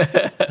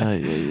 yeah.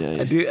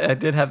 I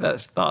did have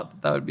that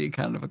thought that would be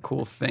kind of a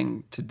cool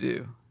thing to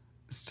do,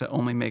 is to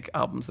only make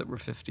albums that were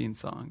 15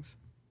 songs.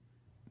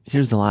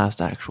 Here's the last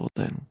actual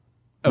thing.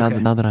 Okay.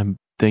 Now that I'm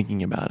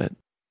thinking about it,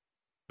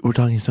 we're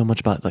talking so much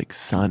about like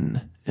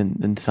sun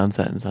and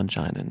sunset and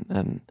sunshine,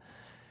 and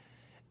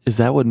is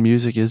that what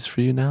music is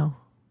for you now?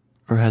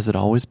 Or has it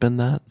always been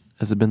that?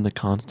 Has it been the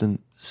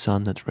constant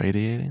sun that's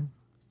radiating?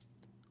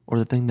 Or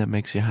the thing that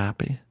makes you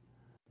happy?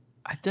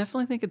 I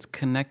definitely think it's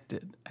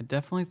connected. I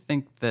definitely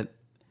think that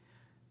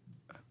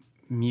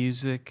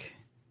music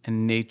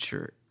and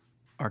nature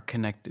are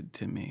connected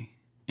to me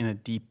in a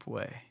deep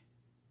way.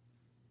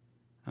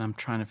 And I'm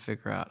trying to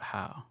figure out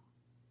how.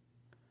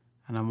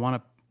 And I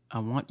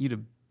want you to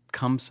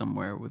come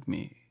somewhere with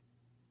me.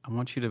 I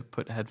want you to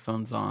put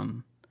headphones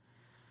on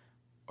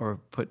or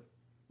put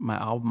my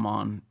album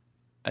on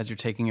as you're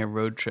taking a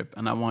road trip,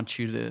 and I want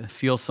you to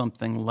feel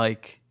something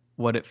like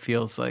what it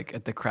feels like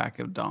at the crack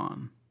of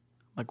dawn.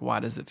 Like, why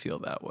does it feel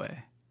that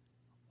way?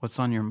 What's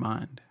on your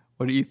mind?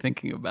 What are you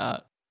thinking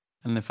about?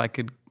 And if I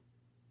could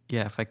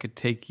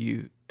take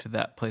you to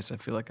that place, I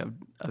feel like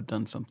I've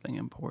done something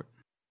important.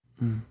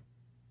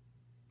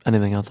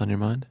 Anything else on your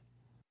mind?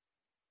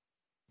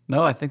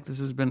 No, I think this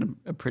has been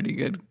a pretty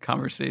good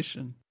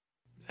conversation.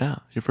 Yeah,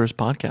 your first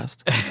podcast.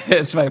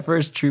 It's my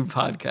first true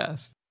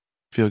podcast.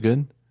 Feel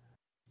good?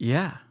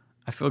 Yeah,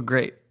 I feel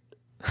great.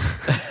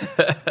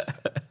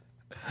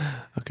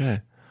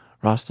 Okay.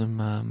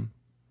 Rostam,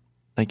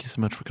 thank you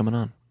so much for coming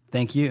on.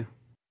 Thank you.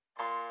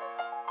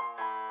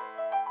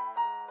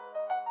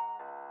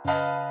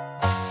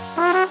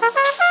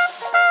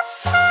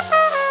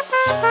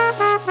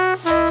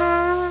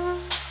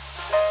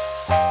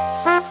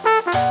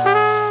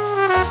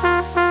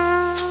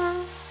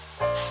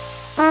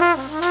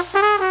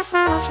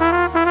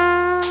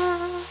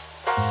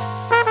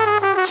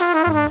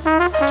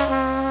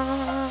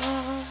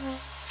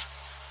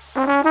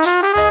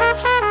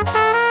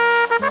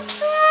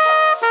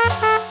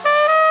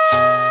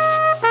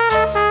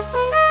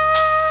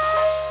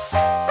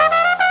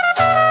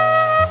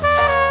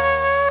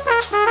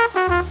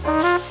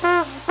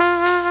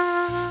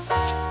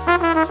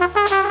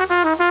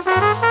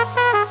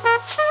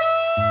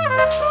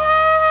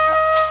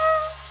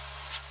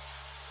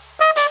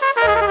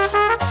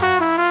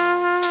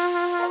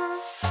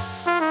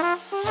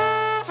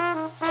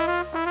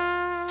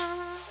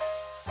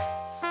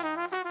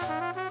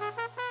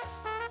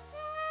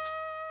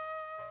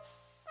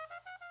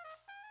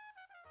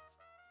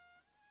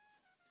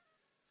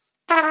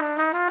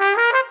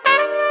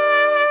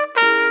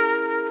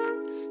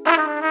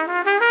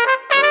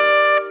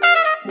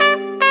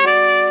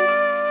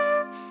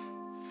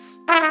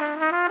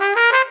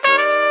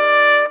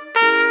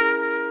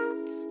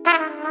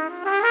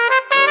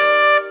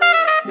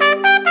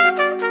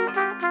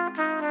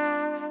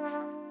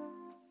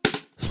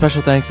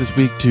 Special thanks this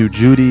week to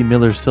Judy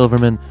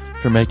Miller-Silverman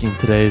for making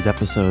today's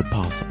episode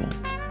possible.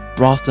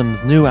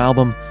 Rostam's new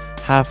album,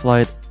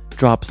 Half-Light,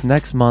 drops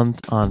next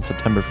month on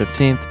September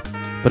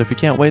 15th, but if you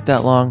can't wait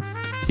that long,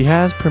 he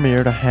has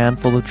premiered a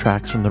handful of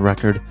tracks from the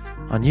record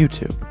on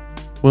YouTube.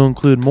 We'll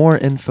include more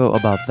info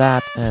about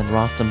that and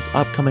Rostam's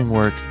upcoming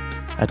work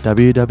at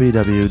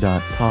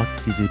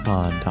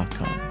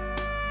www.talkeasypod.com.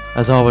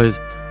 As always,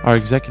 our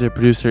executive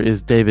producer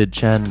is David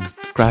Chen,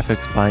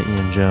 graphics by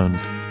Ian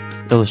Jones,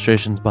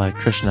 illustrations by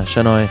Krishna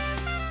Shenoy,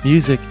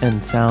 music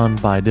and sound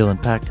by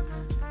Dylan Peck,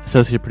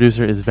 associate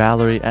producer is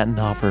Valerie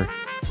Ettenhofer,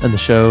 and the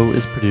show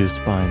is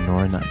produced by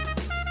Nora Knight.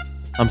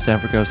 I'm Sam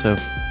Fragoso.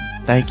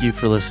 Thank you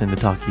for listening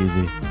to Talk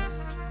Easy.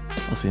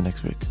 I'll see you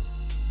next week.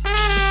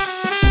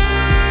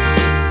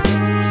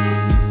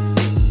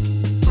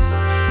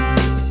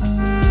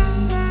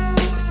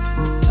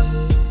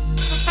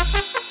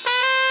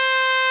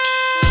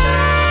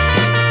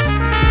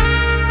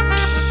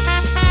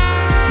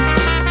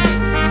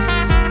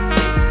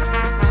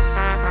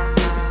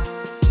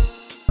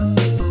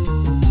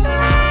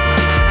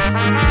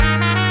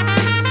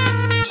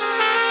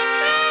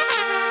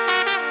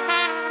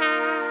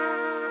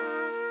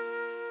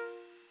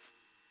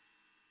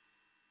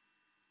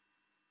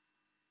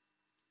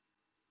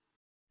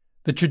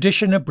 The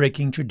tradition of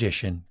breaking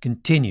tradition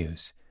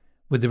continues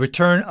with the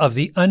return of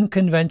the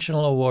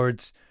Unconventional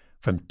Awards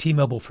from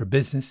T-Mobile for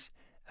Business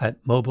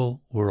at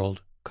Mobile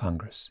World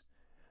Congress.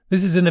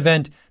 This is an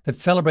event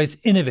that celebrates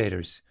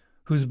innovators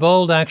whose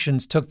bold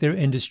actions took their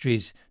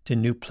industries to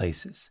new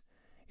places.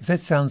 If that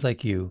sounds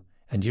like you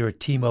and you're a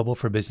T-Mobile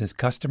for Business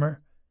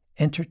customer,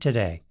 enter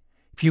today.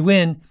 If you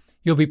win,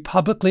 you'll be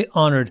publicly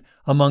honored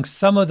amongst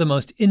some of the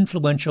most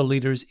influential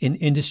leaders in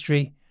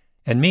industry,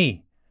 and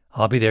me,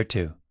 I'll be there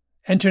too.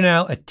 Enter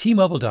now at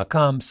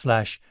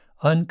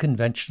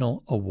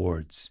tmobile.com/unconventional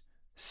awards.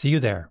 See you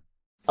there.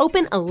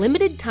 Open a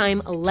limited-time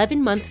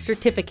 11-month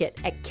certificate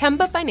at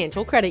Kemba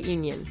Financial Credit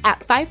Union. At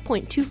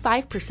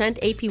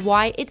 5.25%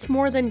 APY, it's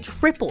more than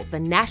triple the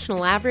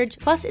national average,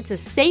 plus it's a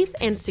safe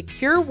and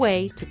secure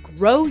way to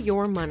grow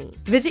your money.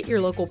 Visit your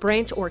local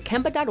branch or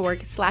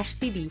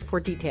kemba.org/CD for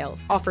details.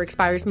 Offer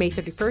expires May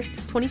 31st,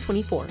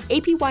 2024.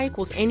 APY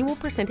equals annual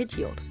percentage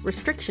yield.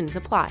 Restrictions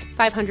apply.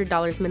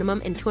 $500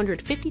 minimum and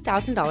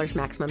 $250,000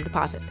 maximum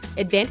deposit.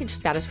 Advantage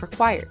status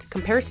required.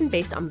 Comparison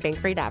based on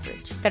bank rate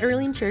average.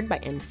 Federally insured by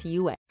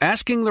NCUA.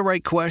 Asking the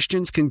right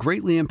questions can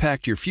greatly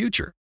impact your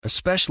future,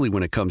 especially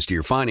when it comes to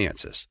your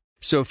finances.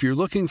 So if you're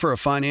looking for a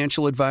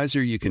financial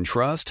advisor you can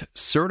trust,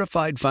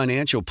 certified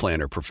financial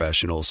planner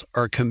professionals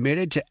are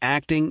committed to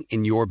acting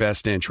in your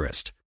best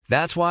interest.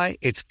 That's why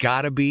it's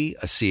got to be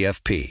a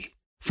CFP.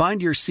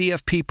 Find your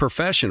CFP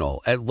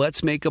professional at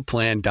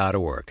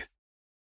letsmakeaplan.org.